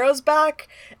firing arrows back?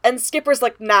 And Skipper's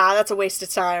like, nah, that's a waste of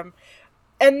time.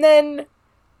 And then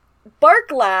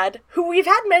Barklad, who we've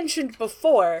had mentioned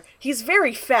before, he's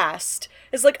very fast,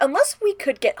 is like, unless we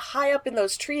could get high up in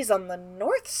those trees on the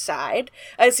north side,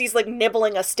 as he's like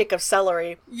nibbling a stick of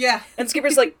celery. Yeah. And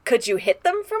Skipper's like, could you hit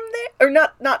them from there? Or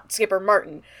not Skipper,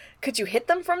 Martin. Could you hit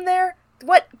them from there?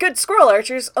 What good squirrel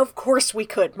archers? Of course we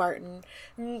could, Martin.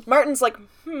 And Martin's like,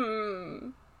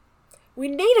 we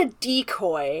need a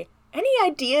decoy. Any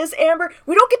ideas, Amber?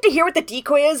 We don't get to hear what the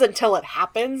decoy is until it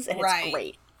happens, and it's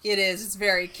great. It is. It's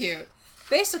very cute.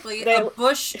 Basically, a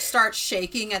bush starts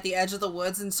shaking at the edge of the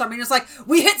woods, and Sarmina's like,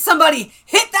 we hit somebody!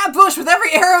 Hit that bush with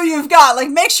every arrow you've got! Like,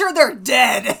 make sure they're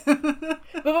dead!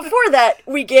 But before that,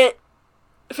 we get...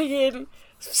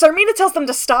 Sarmina tells them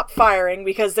to stop firing,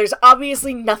 because there's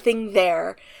obviously nothing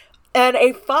there. And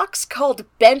a fox called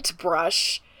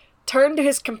Bentbrush turned to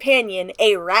his companion,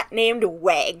 a rat named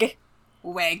Weg.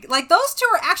 Weg. Like, those two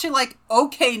are actually, like,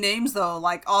 okay names, though,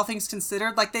 like, all things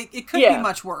considered. Like, it could be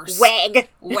much worse. Weg.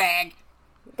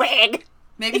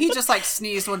 Maybe he just, like,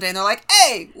 sneezed one day, and they're like,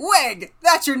 hey, Weg,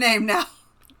 that's your name now.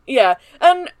 Yeah,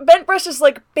 and Bentbrush is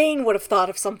like, Bane would have thought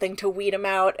of something to weed him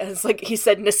out, as, like, he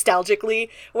said nostalgically.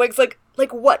 Weg's like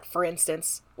what, for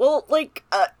instance? Well, like,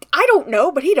 I don't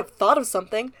know, but he'd have thought of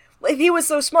something. If he was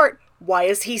so smart, why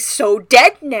is he so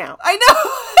dead now? I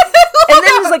know! And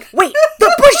then he's like, wait,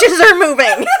 the bushes are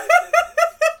moving!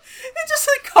 It's just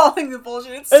like calling the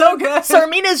bullshit. It's so good.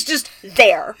 Sarmina's just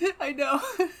there. I know.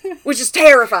 Which is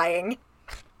terrifying.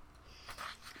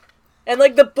 And,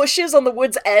 like, the bushes on the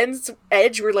wood's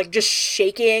edge were, like, just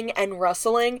shaking and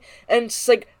rustling. And just,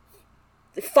 like,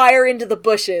 fire into the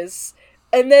bushes.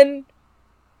 And then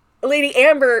Lady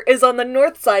Amber is on the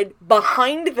north side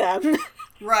behind them.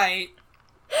 Right.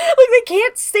 Like, they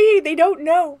can't see. They don't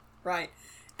know. Right.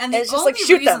 And the only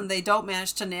reason they don't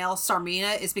manage to nail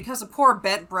Sarmina is because of poor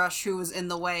Bentbrush, who was in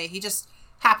the way. He just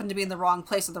happened to be in the wrong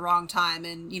place at the wrong time,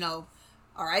 and,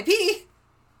 R.I.P.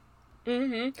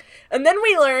 Mm-hmm. And then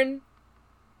we learn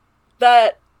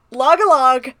that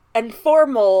Log-a-Log and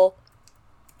Formole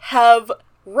have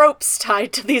ropes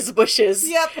tied to these bushes.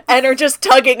 Yep. And are just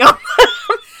tugging on them.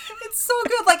 It's so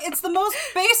good. Like, it's the most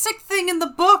basic thing in the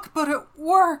book, but it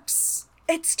works.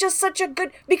 It's just such a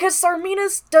good... Because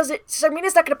Sarmina's not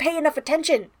going to pay enough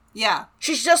attention. Yeah.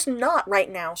 She's just not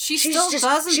right now. She's still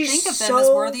doesn't think of them as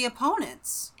worthy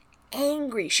opponents.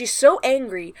 Angry. She's so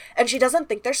angry, and she doesn't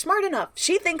think they're smart enough.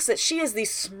 She thinks that she is the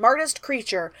smartest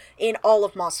creature in all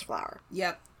of Mossflower.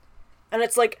 Yep. And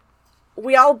it's like,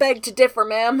 we all beg to differ,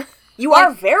 ma'am. You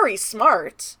are very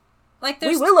smart. Like,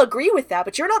 we will agree with that,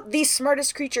 but you're not the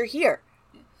smartest creature here.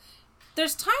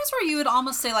 There's times where you would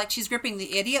almost say, like, she's gripping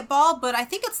the idiot ball, but I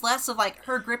think it's less of, like,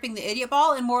 her gripping the idiot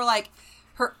ball and more, like,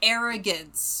 her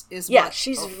arrogance is what... Yeah,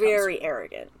 she's very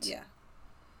arrogant. Yeah.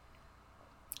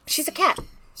 She's a cat.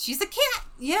 She's a cat,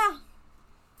 yeah.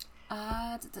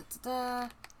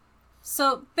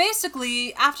 So,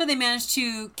 basically, after they manage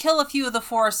to kill a few of the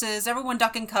forces, everyone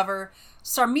duck and cover,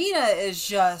 Sarmina is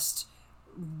just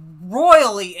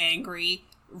royally angry,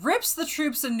 rips the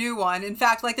troops a new one. In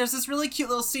fact, like, there's this really cute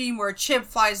little scene where Chib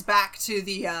flies back to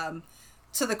the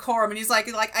Quorum, and he's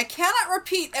like, I cannot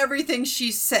repeat everything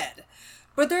she said,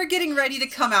 but they're getting ready to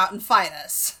come out and fight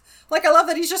us. Like, I love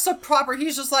that he's just so proper.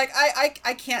 He's just like,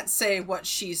 I can't say what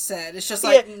she said. It's just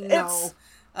like, no.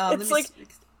 It's like...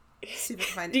 See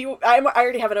if I can find it. I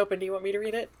already have it open. Do you want me to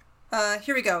read it?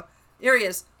 Here we go. Here he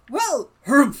is. Well,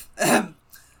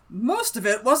 most of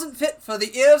it wasn't fit for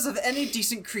the ears of any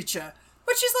decent creature,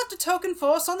 but she's left a token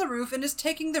force on the roof and is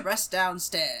taking the rest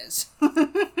downstairs.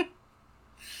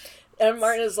 And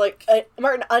Martin is like,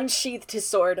 Martin unsheathed his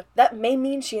sword. That may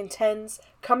mean she intends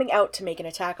coming out to make an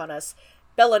attack on us.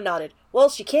 Bella nodded. Well,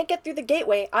 she can't get through the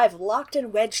gateway. I've locked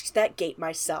and wedged that gate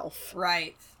myself.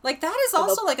 Right. Like, that is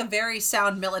also, like, a very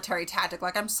sound military tactic.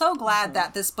 Like, I'm so glad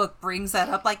that this book brings that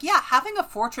up. Like, yeah, having a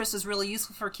fortress is really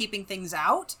useful for keeping things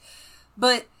out,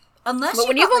 but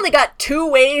when you've only got two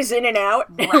ways in and out,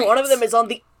 right, and one of them is on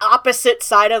the opposite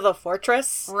side of the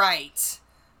fortress. Right.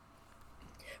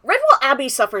 Redwall Abbey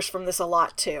suffers from this a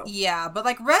lot, too. Yeah, but,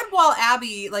 like, Redwall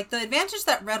Abbey, like, the advantage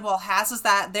that Redwall has is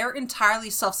that they're entirely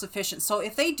self-sufficient. So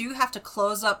if they do have to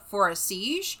close up for a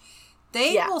siege,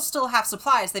 they will still have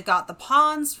supplies. They've got the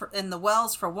ponds and the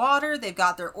wells for water. They've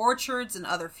got their orchards and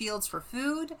other fields for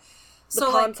food. So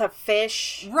the ponds have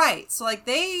fish. Right. So, like,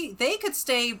 they could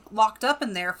stay locked up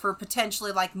in there for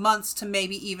potentially, like, months to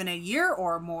maybe even a year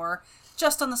or more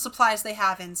just on the supplies they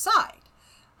have inside.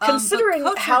 Considering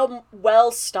how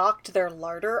well stocked their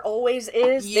larder always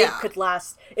is, they could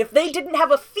last. If they didn't have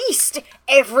a feast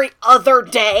every other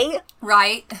day.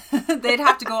 Right. They'd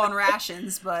have to go on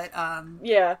rations, but...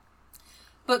 yeah.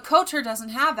 But Kotor doesn't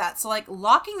have that. So, like,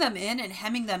 locking them in and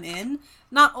hemming them in,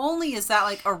 not only is that,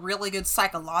 like, a really good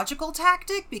psychological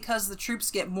tactic, because the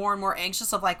troops get more and more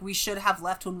anxious of, like, we should have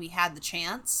left when we had the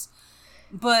chance,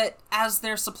 but as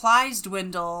their supplies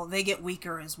dwindle, they get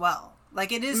weaker as well.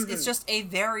 Like, it is, it's just a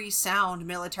very sound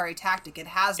military tactic. It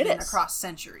has been across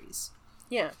centuries.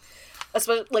 Yeah.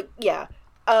 Especially, like,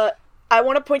 I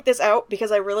want to point this out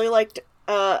because I really liked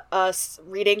us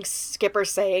reading Skipper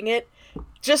saying it.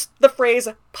 Just the phrase,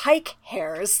 pike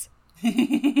hares. So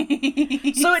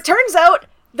it turns out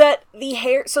that the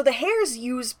hares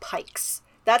use pikes.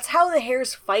 That's how the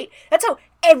hares fight. That's how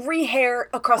every hare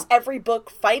across every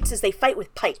book fights, is they fight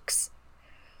with pikes.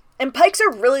 And pikes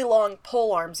are really long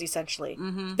pole arms, essentially.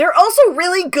 Mm-hmm. They're also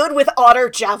really good with otter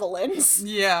javelins.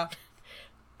 Yeah.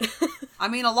 I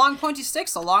mean, a long pointy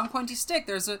stick's a long pointy stick.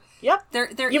 There's a... Yep.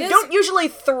 There you don't usually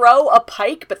throw a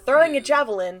pike, but throwing a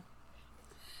javelin...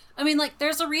 I mean, like,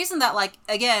 there's a reason that, like,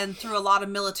 again, through a lot of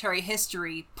military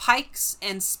history, pikes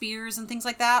and spears and things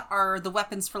like that are the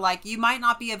weapons for, like, you might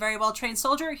not be a very well-trained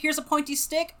soldier. Here's a pointy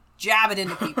stick. Jab it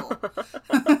into people.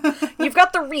 You've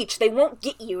got the reach. They won't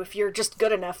get you if you're just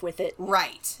good enough with it.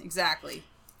 Right. Exactly.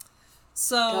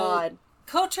 So,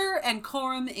 Kotor and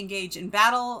Corum engage in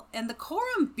battle, and the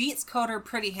Corum beats Kotor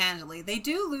pretty handily. They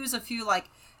do lose a few, like,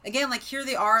 again, like, here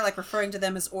they are, like, referring to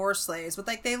them as ore slaves, but,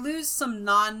 like, they lose some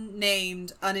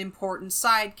non-named, unimportant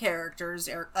side characters,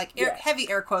 heavy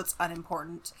air quotes,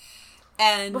 unimportant.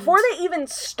 And before they even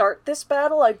start this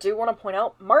battle, I do want to point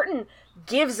out, Martin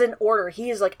gives an order.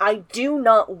 He is like, I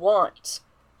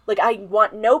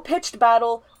want no pitched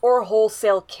battle or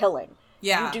wholesale killing.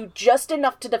 Yeah. You do just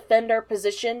enough to defend our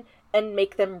position and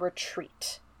make them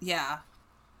retreat. Yeah.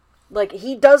 Like,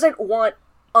 he doesn't want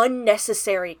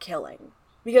unnecessary killing.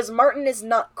 Because Martin is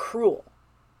not cruel.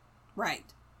 Right.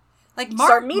 Like,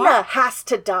 Sarmina has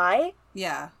to die.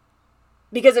 Yeah.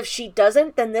 Because if she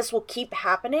doesn't, then this will keep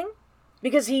happening.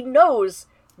 Because he knows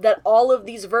that all of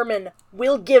these vermin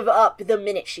will give up the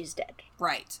minute she's dead.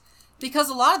 Right. Because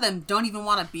a lot of them don't even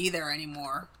want to be there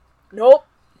anymore. Nope.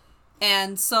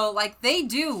 And so, like, they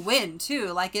do win,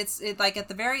 too. Like, it's like, at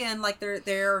the very end, like,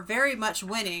 they're very much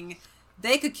winning.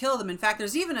 They could kill them. In fact,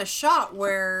 there's even a shot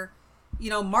where... You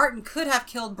know, Martin could have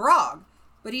killed Brog,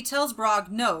 but he tells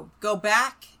Brog, no, go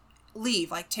back,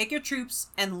 leave. Like, take your troops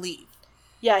and leave.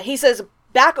 Yeah, he says,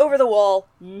 back over the wall,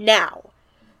 now.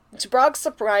 To Brog's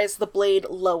surprise, the blade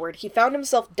lowered. He found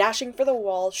himself dashing for the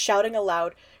wall, shouting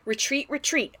aloud, retreat,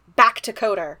 retreat, back to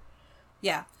Kotor.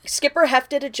 Yeah. Skipper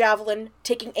hefted a javelin,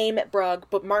 taking aim at Brog,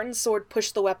 but Martin's sword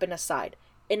pushed the weapon aside.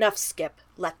 Enough, Skip.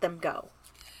 Let them go.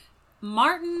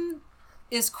 Martin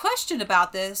is questioned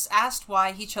about this, asked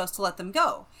why he chose to let them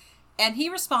go. And he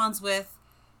responds with,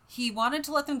 he wanted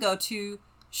to let them go to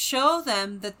show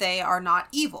them that they are not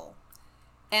evil.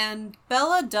 And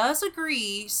Bella does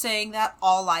agree, saying that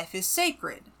all life is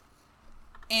sacred.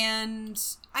 And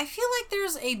I feel like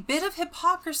there's a bit of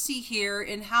hypocrisy here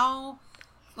in how,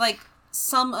 like,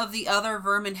 some of the other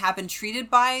vermin have been treated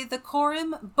by the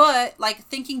Corum, but, like,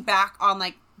 thinking back on,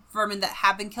 like, vermin that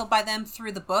have been killed by them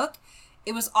through the book,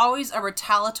 it was always a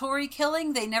retaliatory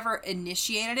killing. They never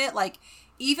initiated it. Like,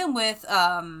 even with,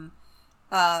 the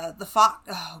fox...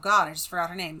 Oh, God, I just forgot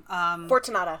her name.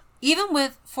 Fortunata. Even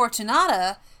with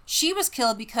Fortunata, she was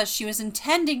killed because she was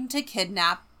intending to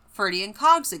kidnap Ferdy and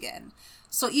Cogs again.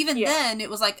 So even then,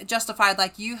 it was, like, justified,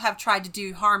 like, you have tried to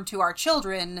do harm to our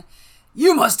children.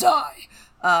 You must die.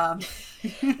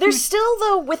 There's still,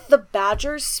 though, with the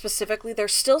Badgers specifically,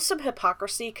 there's still some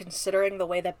hypocrisy considering the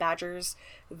way that Badgers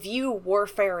view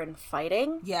warfare and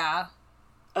fighting. Yeah.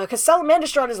 Because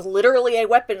Salamandastron is literally a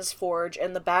weapons forge,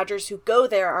 and the Badgers who go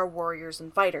there are warriors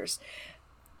and fighters.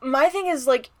 My thing is,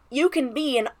 like, you can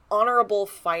be an honorable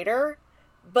fighter,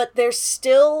 but there's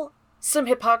still some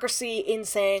hypocrisy in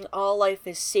saying all life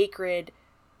is sacred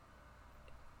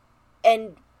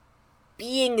and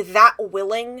being that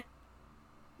willing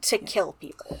to kill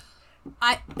people.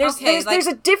 There's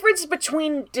a difference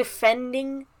between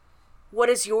defending what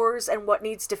is yours and what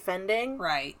needs defending.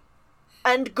 Right.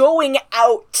 And going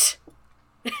out.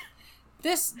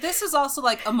 This is also,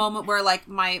 like, a moment where, like,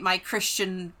 my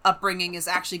Christian upbringing is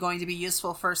actually going to be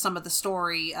useful for some of the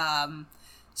story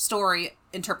story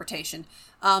interpretation.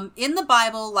 In the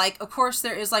Bible, like, of course,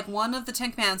 there is, like, one of the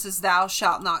 10 Commandments is thou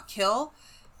shalt not kill.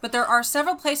 But there are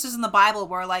several places in the Bible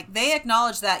where, like, they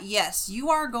acknowledge that, yes, you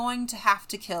are going to have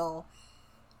to kill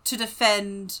to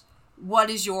defend what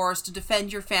is yours, to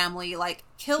defend your family. Like,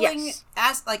 killing,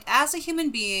 as a human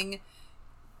being,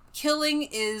 killing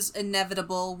is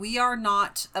inevitable. We are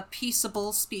not a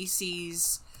peaceable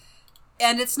species.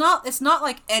 And it's not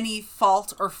like any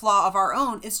fault or flaw of our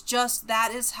own. It's just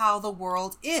that is how the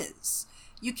world is.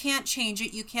 You can't change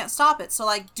it. You can't stop it. So,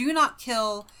 like, do not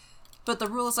kill, but the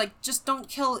rule is, like, just don't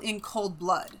kill in cold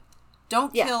blood.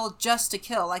 Don't kill just to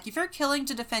kill. Like, if you're killing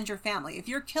to defend your family, if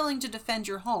you're killing to defend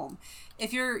your home,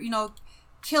 if you're,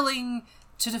 killing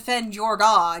to defend your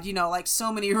God, like,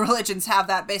 so many religions have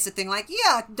that basic thing, like,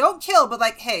 yeah, don't kill, but,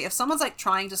 like, hey, if someone's, like,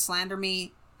 trying to slander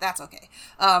me, that's okay.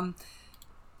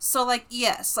 So, like,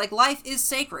 yes, like, life is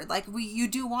sacred. Like, you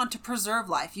do want to preserve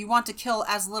life. You want to kill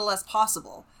as little as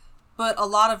possible. But a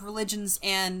lot of religions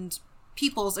and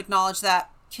peoples acknowledge that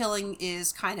killing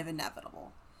is kind of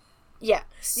inevitable. Yeah.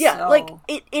 Yeah, like,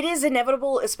 it is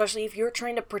inevitable, especially if you're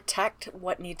trying to protect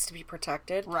what needs to be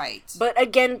protected. Right. But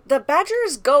again, the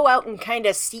badgers go out and kind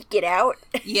of seek it out.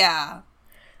 Yeah.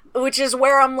 Which is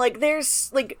where I'm like,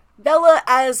 there's, like, Bella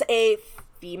as a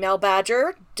female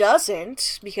badger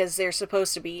doesn't, because they're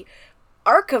supposed to be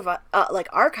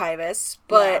archivists,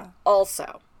 but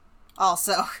also.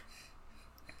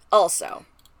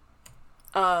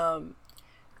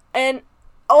 And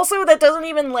also that doesn't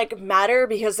even, like, matter,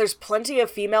 because there's plenty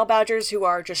of female badgers who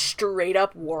are just straight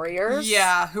up warriors.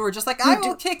 Yeah, who are just like, I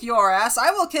will kick your ass, I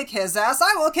will kick his ass,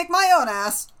 I will kick my own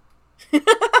ass.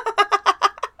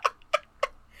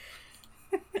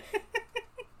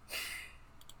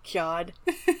 God.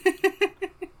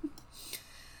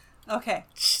 Okay.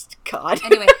 God.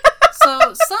 Anyway,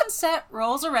 so sunset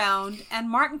rolls around and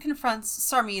Martin confronts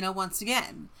Sarmina once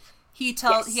again. He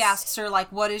asks her,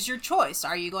 like, what is your choice?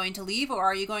 Are you going to leave or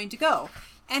are you going to go?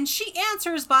 And she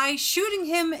answers by shooting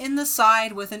him in the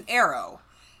side with an arrow.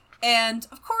 And,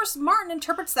 of course, Martin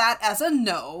interprets that as a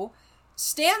no,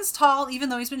 stands tall even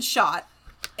though he's been shot,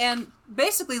 and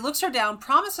basically looks her down,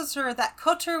 promises her that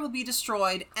Kotor will be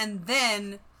destroyed, and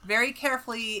then, very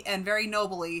carefully and very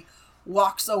nobly,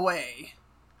 walks away.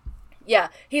 Yeah,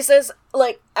 he says,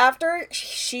 like, after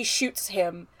she shoots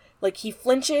him, like, he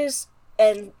flinches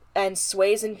and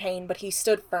sways in pain, but he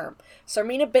stood firm.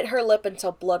 Sarmina bit her lip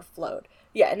until blood flowed.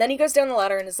 Yeah, and then he goes down the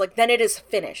ladder and is like, then it is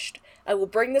finished. I will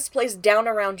bring this place down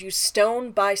around you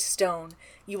stone by stone.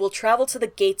 You will travel to the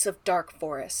gates of Dark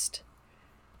Forest.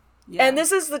 Yeah. And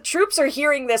the troops are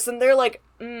hearing this and they're like,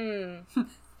 Don't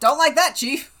like that,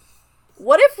 Chief.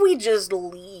 What if we just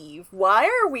leave? Why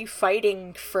are we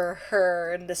fighting for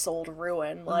her in this old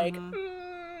ruin? Like,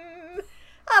 I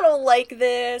don't like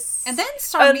this. And then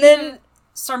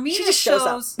Sarmina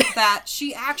shows that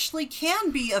she actually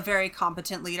can be a very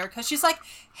competent leader, because she's like,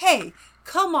 hey,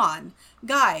 come on,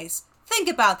 guys, think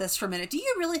about this for a minute. Do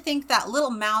you really think that little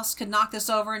mouse could knock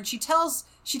this over? And she tells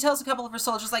a couple of her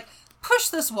soldiers, like, push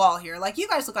this wall here. Like, you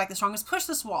guys look like the strongest. Push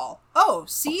this wall. Oh,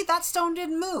 see? That stone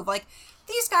didn't move. Like,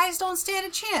 these guys don't stand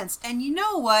a chance. And you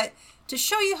know what? To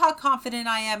show you how confident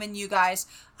I am in you guys,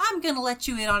 I'm going to let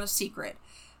you in on a secret.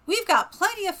 We've got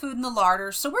plenty of food in the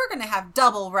larder, so we're going to have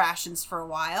double rations for a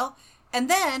while. And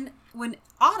then, when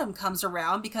autumn comes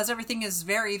around, because everything is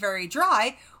very, very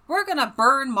dry, we're going to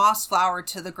burn moss flower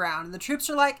to the ground. And the troops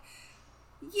are like,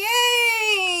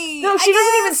 yay! No, she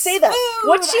doesn't even say that. Food.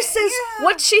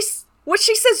 What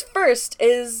she says first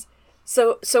is,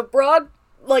 so Brog,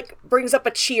 like, brings up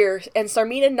a cheer, and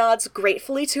Sarmina nods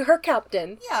gratefully to her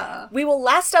captain. Yeah. We will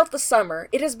last out the summer.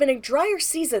 It has been a drier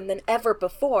season than ever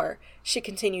before, she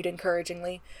continued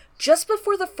encouragingly. Just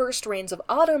before the first rains of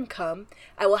autumn come,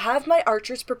 I will have my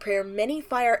archers prepare many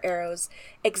fire arrows,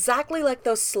 exactly like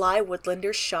those sly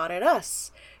woodlanders shot at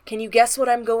us. Can you guess what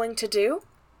I'm going to do?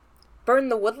 Burn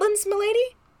the woodlands,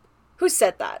 milady? Who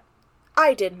said that?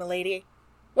 I did, milady.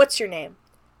 What's your name?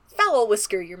 Foul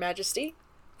Whisker, your majesty.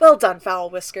 Well done, Foul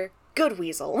Whisker. Good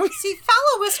weasel. See,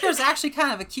 Foul Whisker is actually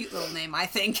kind of a cute little name, I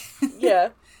think. Yeah.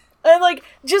 And, like,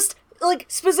 just, like,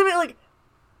 specifically, like,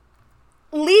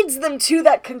 leads them to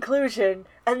that conclusion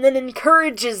and then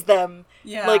encourages them.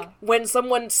 Yeah. Like, when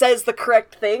someone says the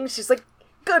correct thing, she's like,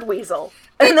 good weasel.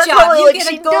 Good and that's job, probably, you like, get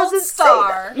she a gold doesn't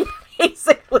star. Say that,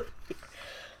 basically.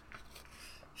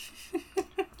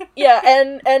 Yeah,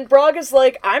 and Brog is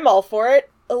like, I'm all for it.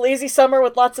 A lazy summer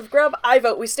with lots of grub. I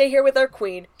vote we stay here with our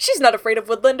queen. She's not afraid of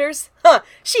woodlanders. Huh,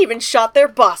 she even shot their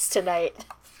boss tonight.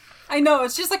 I know,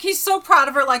 it's just like he's so proud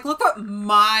of her, like, look what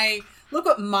my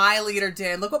leader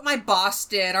did. Look what my boss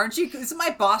did. Isn't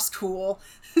my boss cool?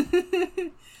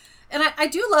 I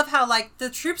do love how, like,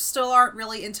 the troops still aren't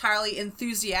really entirely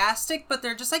enthusiastic, but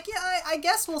they're just like, yeah, I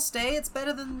guess we'll stay. It's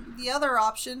better than the other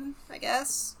option, I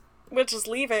guess. Which is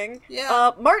leaving.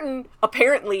 Yeah. Martin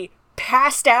apparently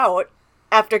passed out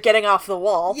after getting off the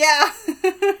wall. Yeah.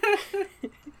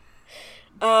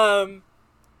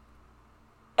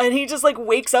 And he just, like,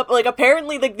 wakes up, like,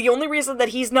 apparently, like, the only reason that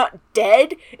he's not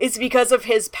dead is because of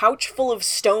his pouch full of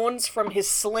stones from his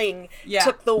sling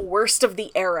took the worst of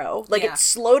the arrow. Like, it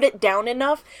slowed it down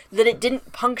enough that it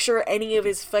didn't puncture any of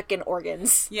his fucking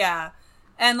organs. Yeah.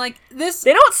 And, like, this...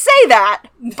 They don't say that,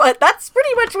 but that's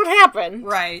pretty much what happened.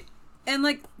 Right. And,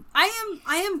 like, I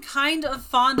am kind of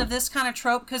fond of this kind of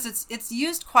trope because it's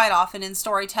used quite often in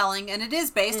storytelling, and it is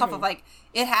based off of, like,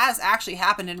 it has actually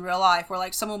happened in real life where,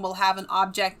 like, someone will have an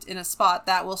object in a spot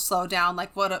that will slow down,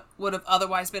 like, what would have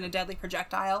otherwise been a deadly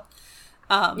projectile.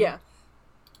 Yeah.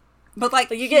 But,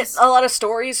 like... you get a lot of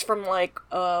stories from, like,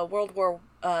 World War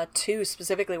II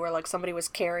specifically, where, like, somebody was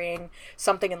carrying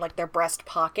something in, like, their breast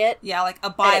pocket. Yeah, like a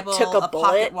Bible, took a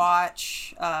bullet. Pocket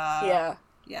watch. Yeah.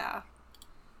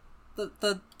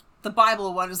 The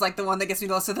Bible one is, like, the one that gets me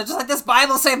most. So they're just like, this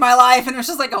Bible saved my life, and it's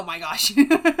just like, oh my gosh.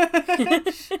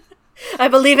 I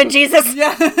believe in Jesus.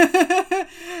 Yeah.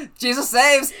 Jesus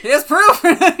saves. Here's proof.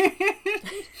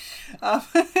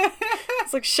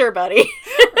 It's like, sure, buddy.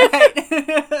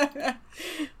 Right.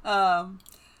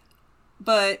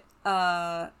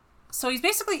 So he's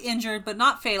basically injured, but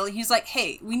not fatally. He's like,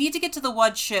 hey, we need to get to the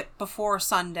Wood ship before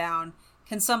sundown.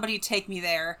 Can somebody take me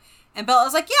there? And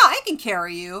Bella's like, yeah, I can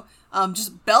carry you.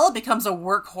 Just Bella becomes a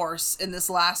workhorse in this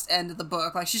last end of the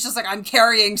book. Like, she's just like, I'm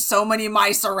carrying so many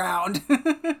mice around.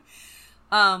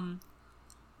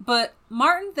 But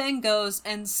Martin then goes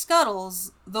and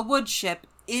scuttles the Wood ship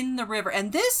in the river.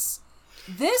 And this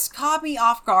caught me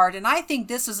off guard. And I think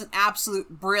this is an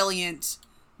absolute brilliant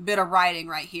bit of writing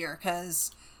right here.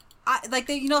 Because,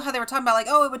 you know how they were talking about, like,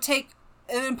 oh, it would take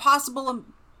an impossible...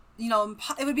 You know,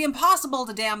 it would be impossible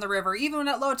to dam the river, even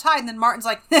at low tide. And then Martin's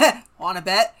like, wanna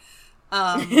bet?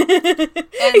 And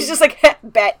he's just like,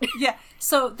 bet. Yeah.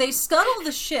 So they scuttle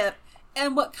the ship,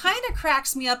 and what kind of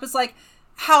cracks me up is, like,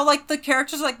 how, like, the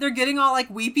characters, like, they're getting all, like,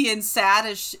 weepy and sad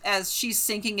as she's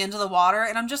sinking into the water.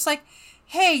 And I'm just like,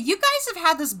 hey, you guys have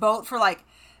had this boat for, like,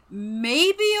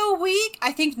 maybe a week.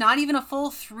 I think not even a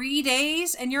full 3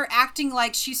 days. And you're acting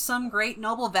like she's some great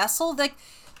noble vessel. Like,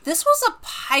 this was a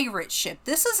pirate ship.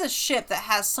 This is a ship that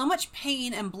has so much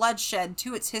pain and bloodshed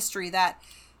to its history that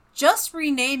just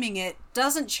renaming it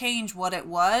doesn't change what it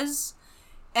was.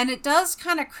 And it does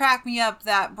kind of crack me up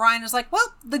that Brian is like,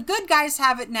 well, the good guys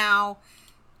have it now.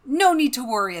 No need to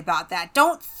worry about that.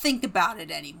 Don't think about it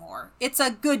anymore. It's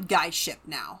a good guy ship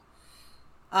now.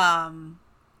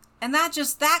 And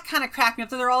that kind of cracked me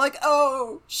up. That they're all like,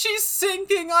 oh, she's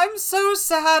sinking. I'm so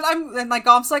sad. And like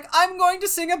Gomp's like, I'm going to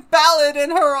sing a ballad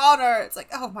in her honor. It's like,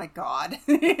 oh my God.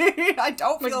 I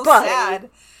don't feel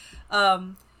sad.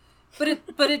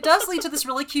 But it does lead to this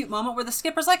really cute moment where the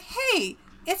skipper's like, hey,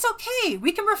 it's okay.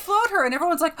 We can refloat her. And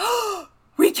everyone's like, oh,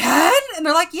 we can? And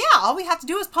they're like, yeah, all we have to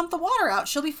do is pump the water out.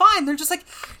 She'll be fine. They're just like,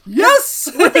 yes!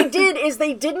 What they did is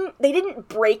they didn't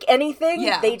break anything.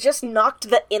 Yeah. They just knocked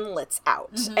the inlets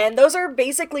out. Mm-hmm. And those are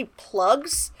basically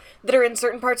plugs that are in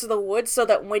certain parts of the wood so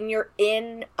that when you're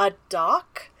in a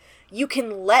dock, you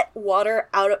can let water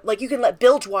out, like, you can let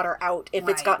bilge water out if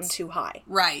it's gotten too high.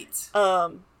 Right.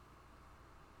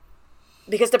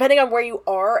 Because depending on where you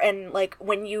are and, like,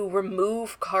 when you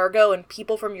remove cargo and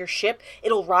people from your ship,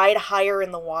 it'll ride higher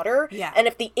in the water. Yeah. And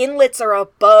if the inlets are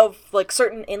above, like,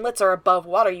 certain inlets are above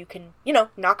water, you can, you know,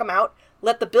 knock them out,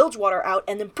 let the bilge water out,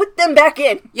 and then put them back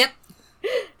in. Yep.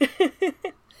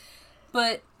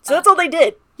 But... So that's all they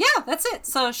did. Yeah, that's it.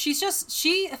 So she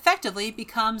effectively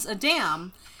becomes a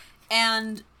dam,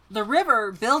 and the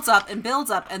river builds up and builds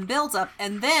up and builds up,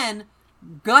 and then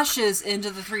gushes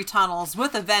into the 3 tunnels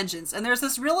with a vengeance. And there's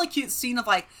this really cute scene of,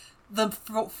 like, the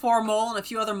 4 mole and a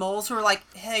few other moles who are, like,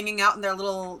 hanging out in their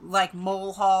little, like,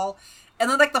 mole hall. And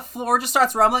then, like, the floor just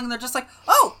starts rumbling, and they're just like,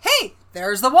 oh, hey,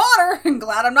 there's the water. I'm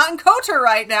glad I'm not in Kotor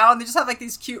right now. And they just have, like,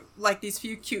 these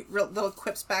few cute little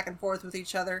quips back and forth with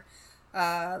each other.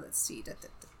 Let's see. Back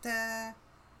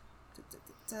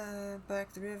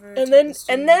the river. And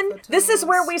then this is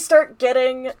where we start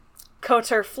getting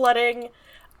Kotor flooding.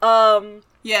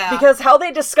 Yeah. Because how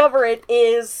they discover it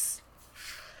is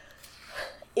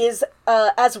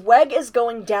as Weg is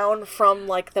going down from,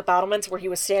 like, the battlements where he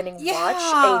was standing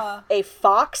watch, a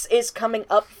fox is coming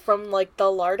up from, like,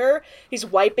 the larder. He's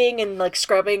wiping and, like,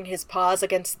 scrubbing his paws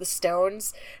against the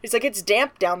stones. He's like, it's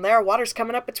damp down there. Water's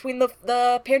coming up between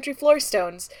the pantry floor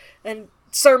stones. And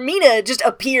Sarmina just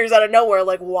appears out of nowhere,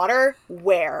 like, water?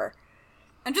 Where?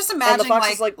 I'm just imagining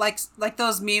like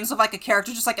those memes of like a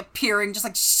character just like appearing, just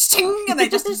like shing, and they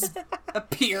just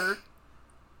appear.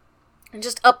 And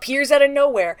just appears out of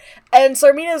nowhere. And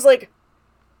Sarmina's like,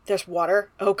 there's water?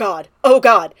 Oh god. Oh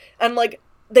god. And like,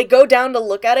 they go down to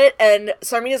look at it, and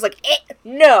Sarmina's like,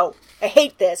 no, I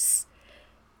hate this.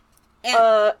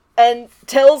 And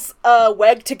tells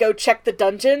Weg to go check the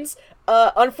dungeons.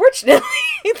 Unfortunately,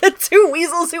 the two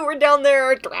weasels who were down there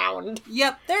are drowned.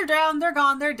 Yep, they're drowned, they're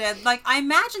gone, they're dead. Like, I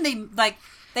imagine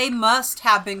they must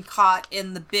have been caught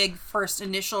in the big first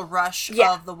initial rush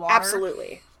of the water.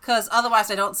 Absolutely. Because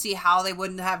otherwise I don't see how they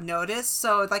wouldn't have noticed.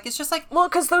 So, like, it's just like... Well,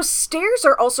 because those stairs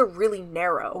are also really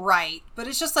narrow. Right. But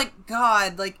it's just like,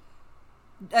 God, like,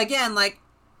 again, like,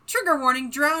 trigger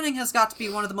warning, drowning has got to be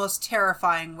one of the most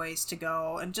terrifying ways to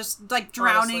go. And just, like,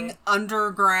 drowning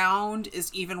underground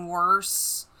is even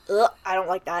worse. Ugh, I don't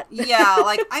like that. Yeah,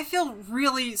 like, I feel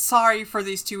really sorry for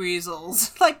these two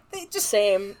weasels. Like, they just...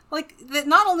 Same. Like,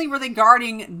 not only were they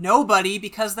guarding nobody,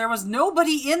 because there was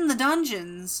nobody in the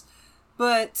dungeons,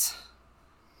 but,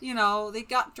 you know, they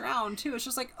got drowned, too. It's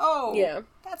just like, oh,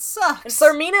 that sucks. And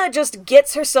Sarmina just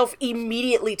gets herself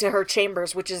immediately to her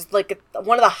chambers, which is, like,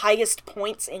 one of the highest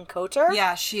points in KOTOR.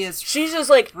 Yeah, she is. She's just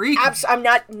like, I'm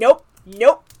not, nope.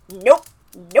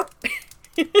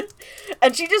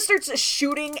 And she just starts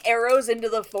shooting arrows into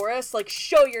the forest, like,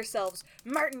 show yourselves.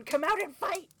 Martin, come out and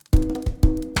fight!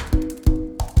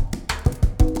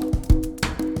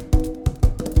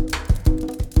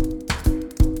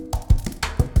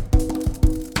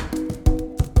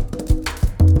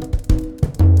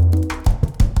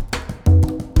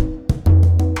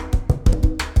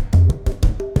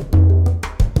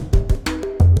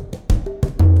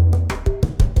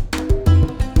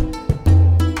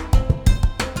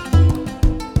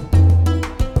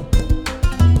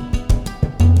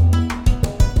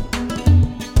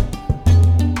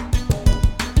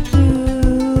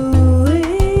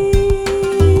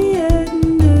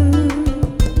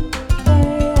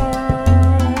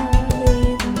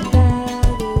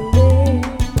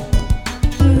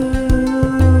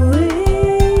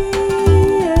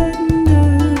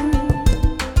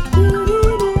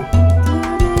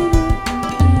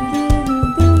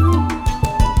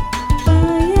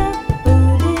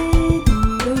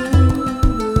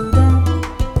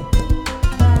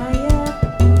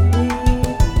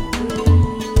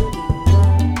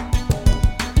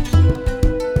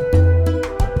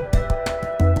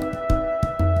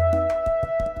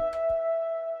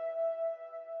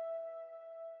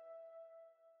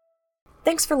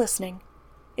 Thanks for listening.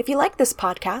 If you like this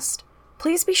podcast,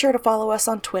 please be sure to follow us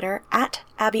on Twitter at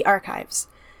AbbeyArchives.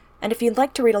 And if you'd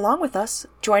like to read along with us,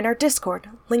 join our Discord,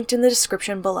 linked in the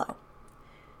description below.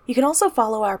 You can also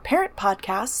follow our parent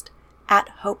podcast at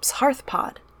Hope's Hearth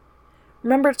Pod.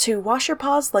 Remember to wash your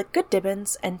paws like good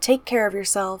dibbuns and take care of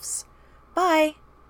yourselves. Bye!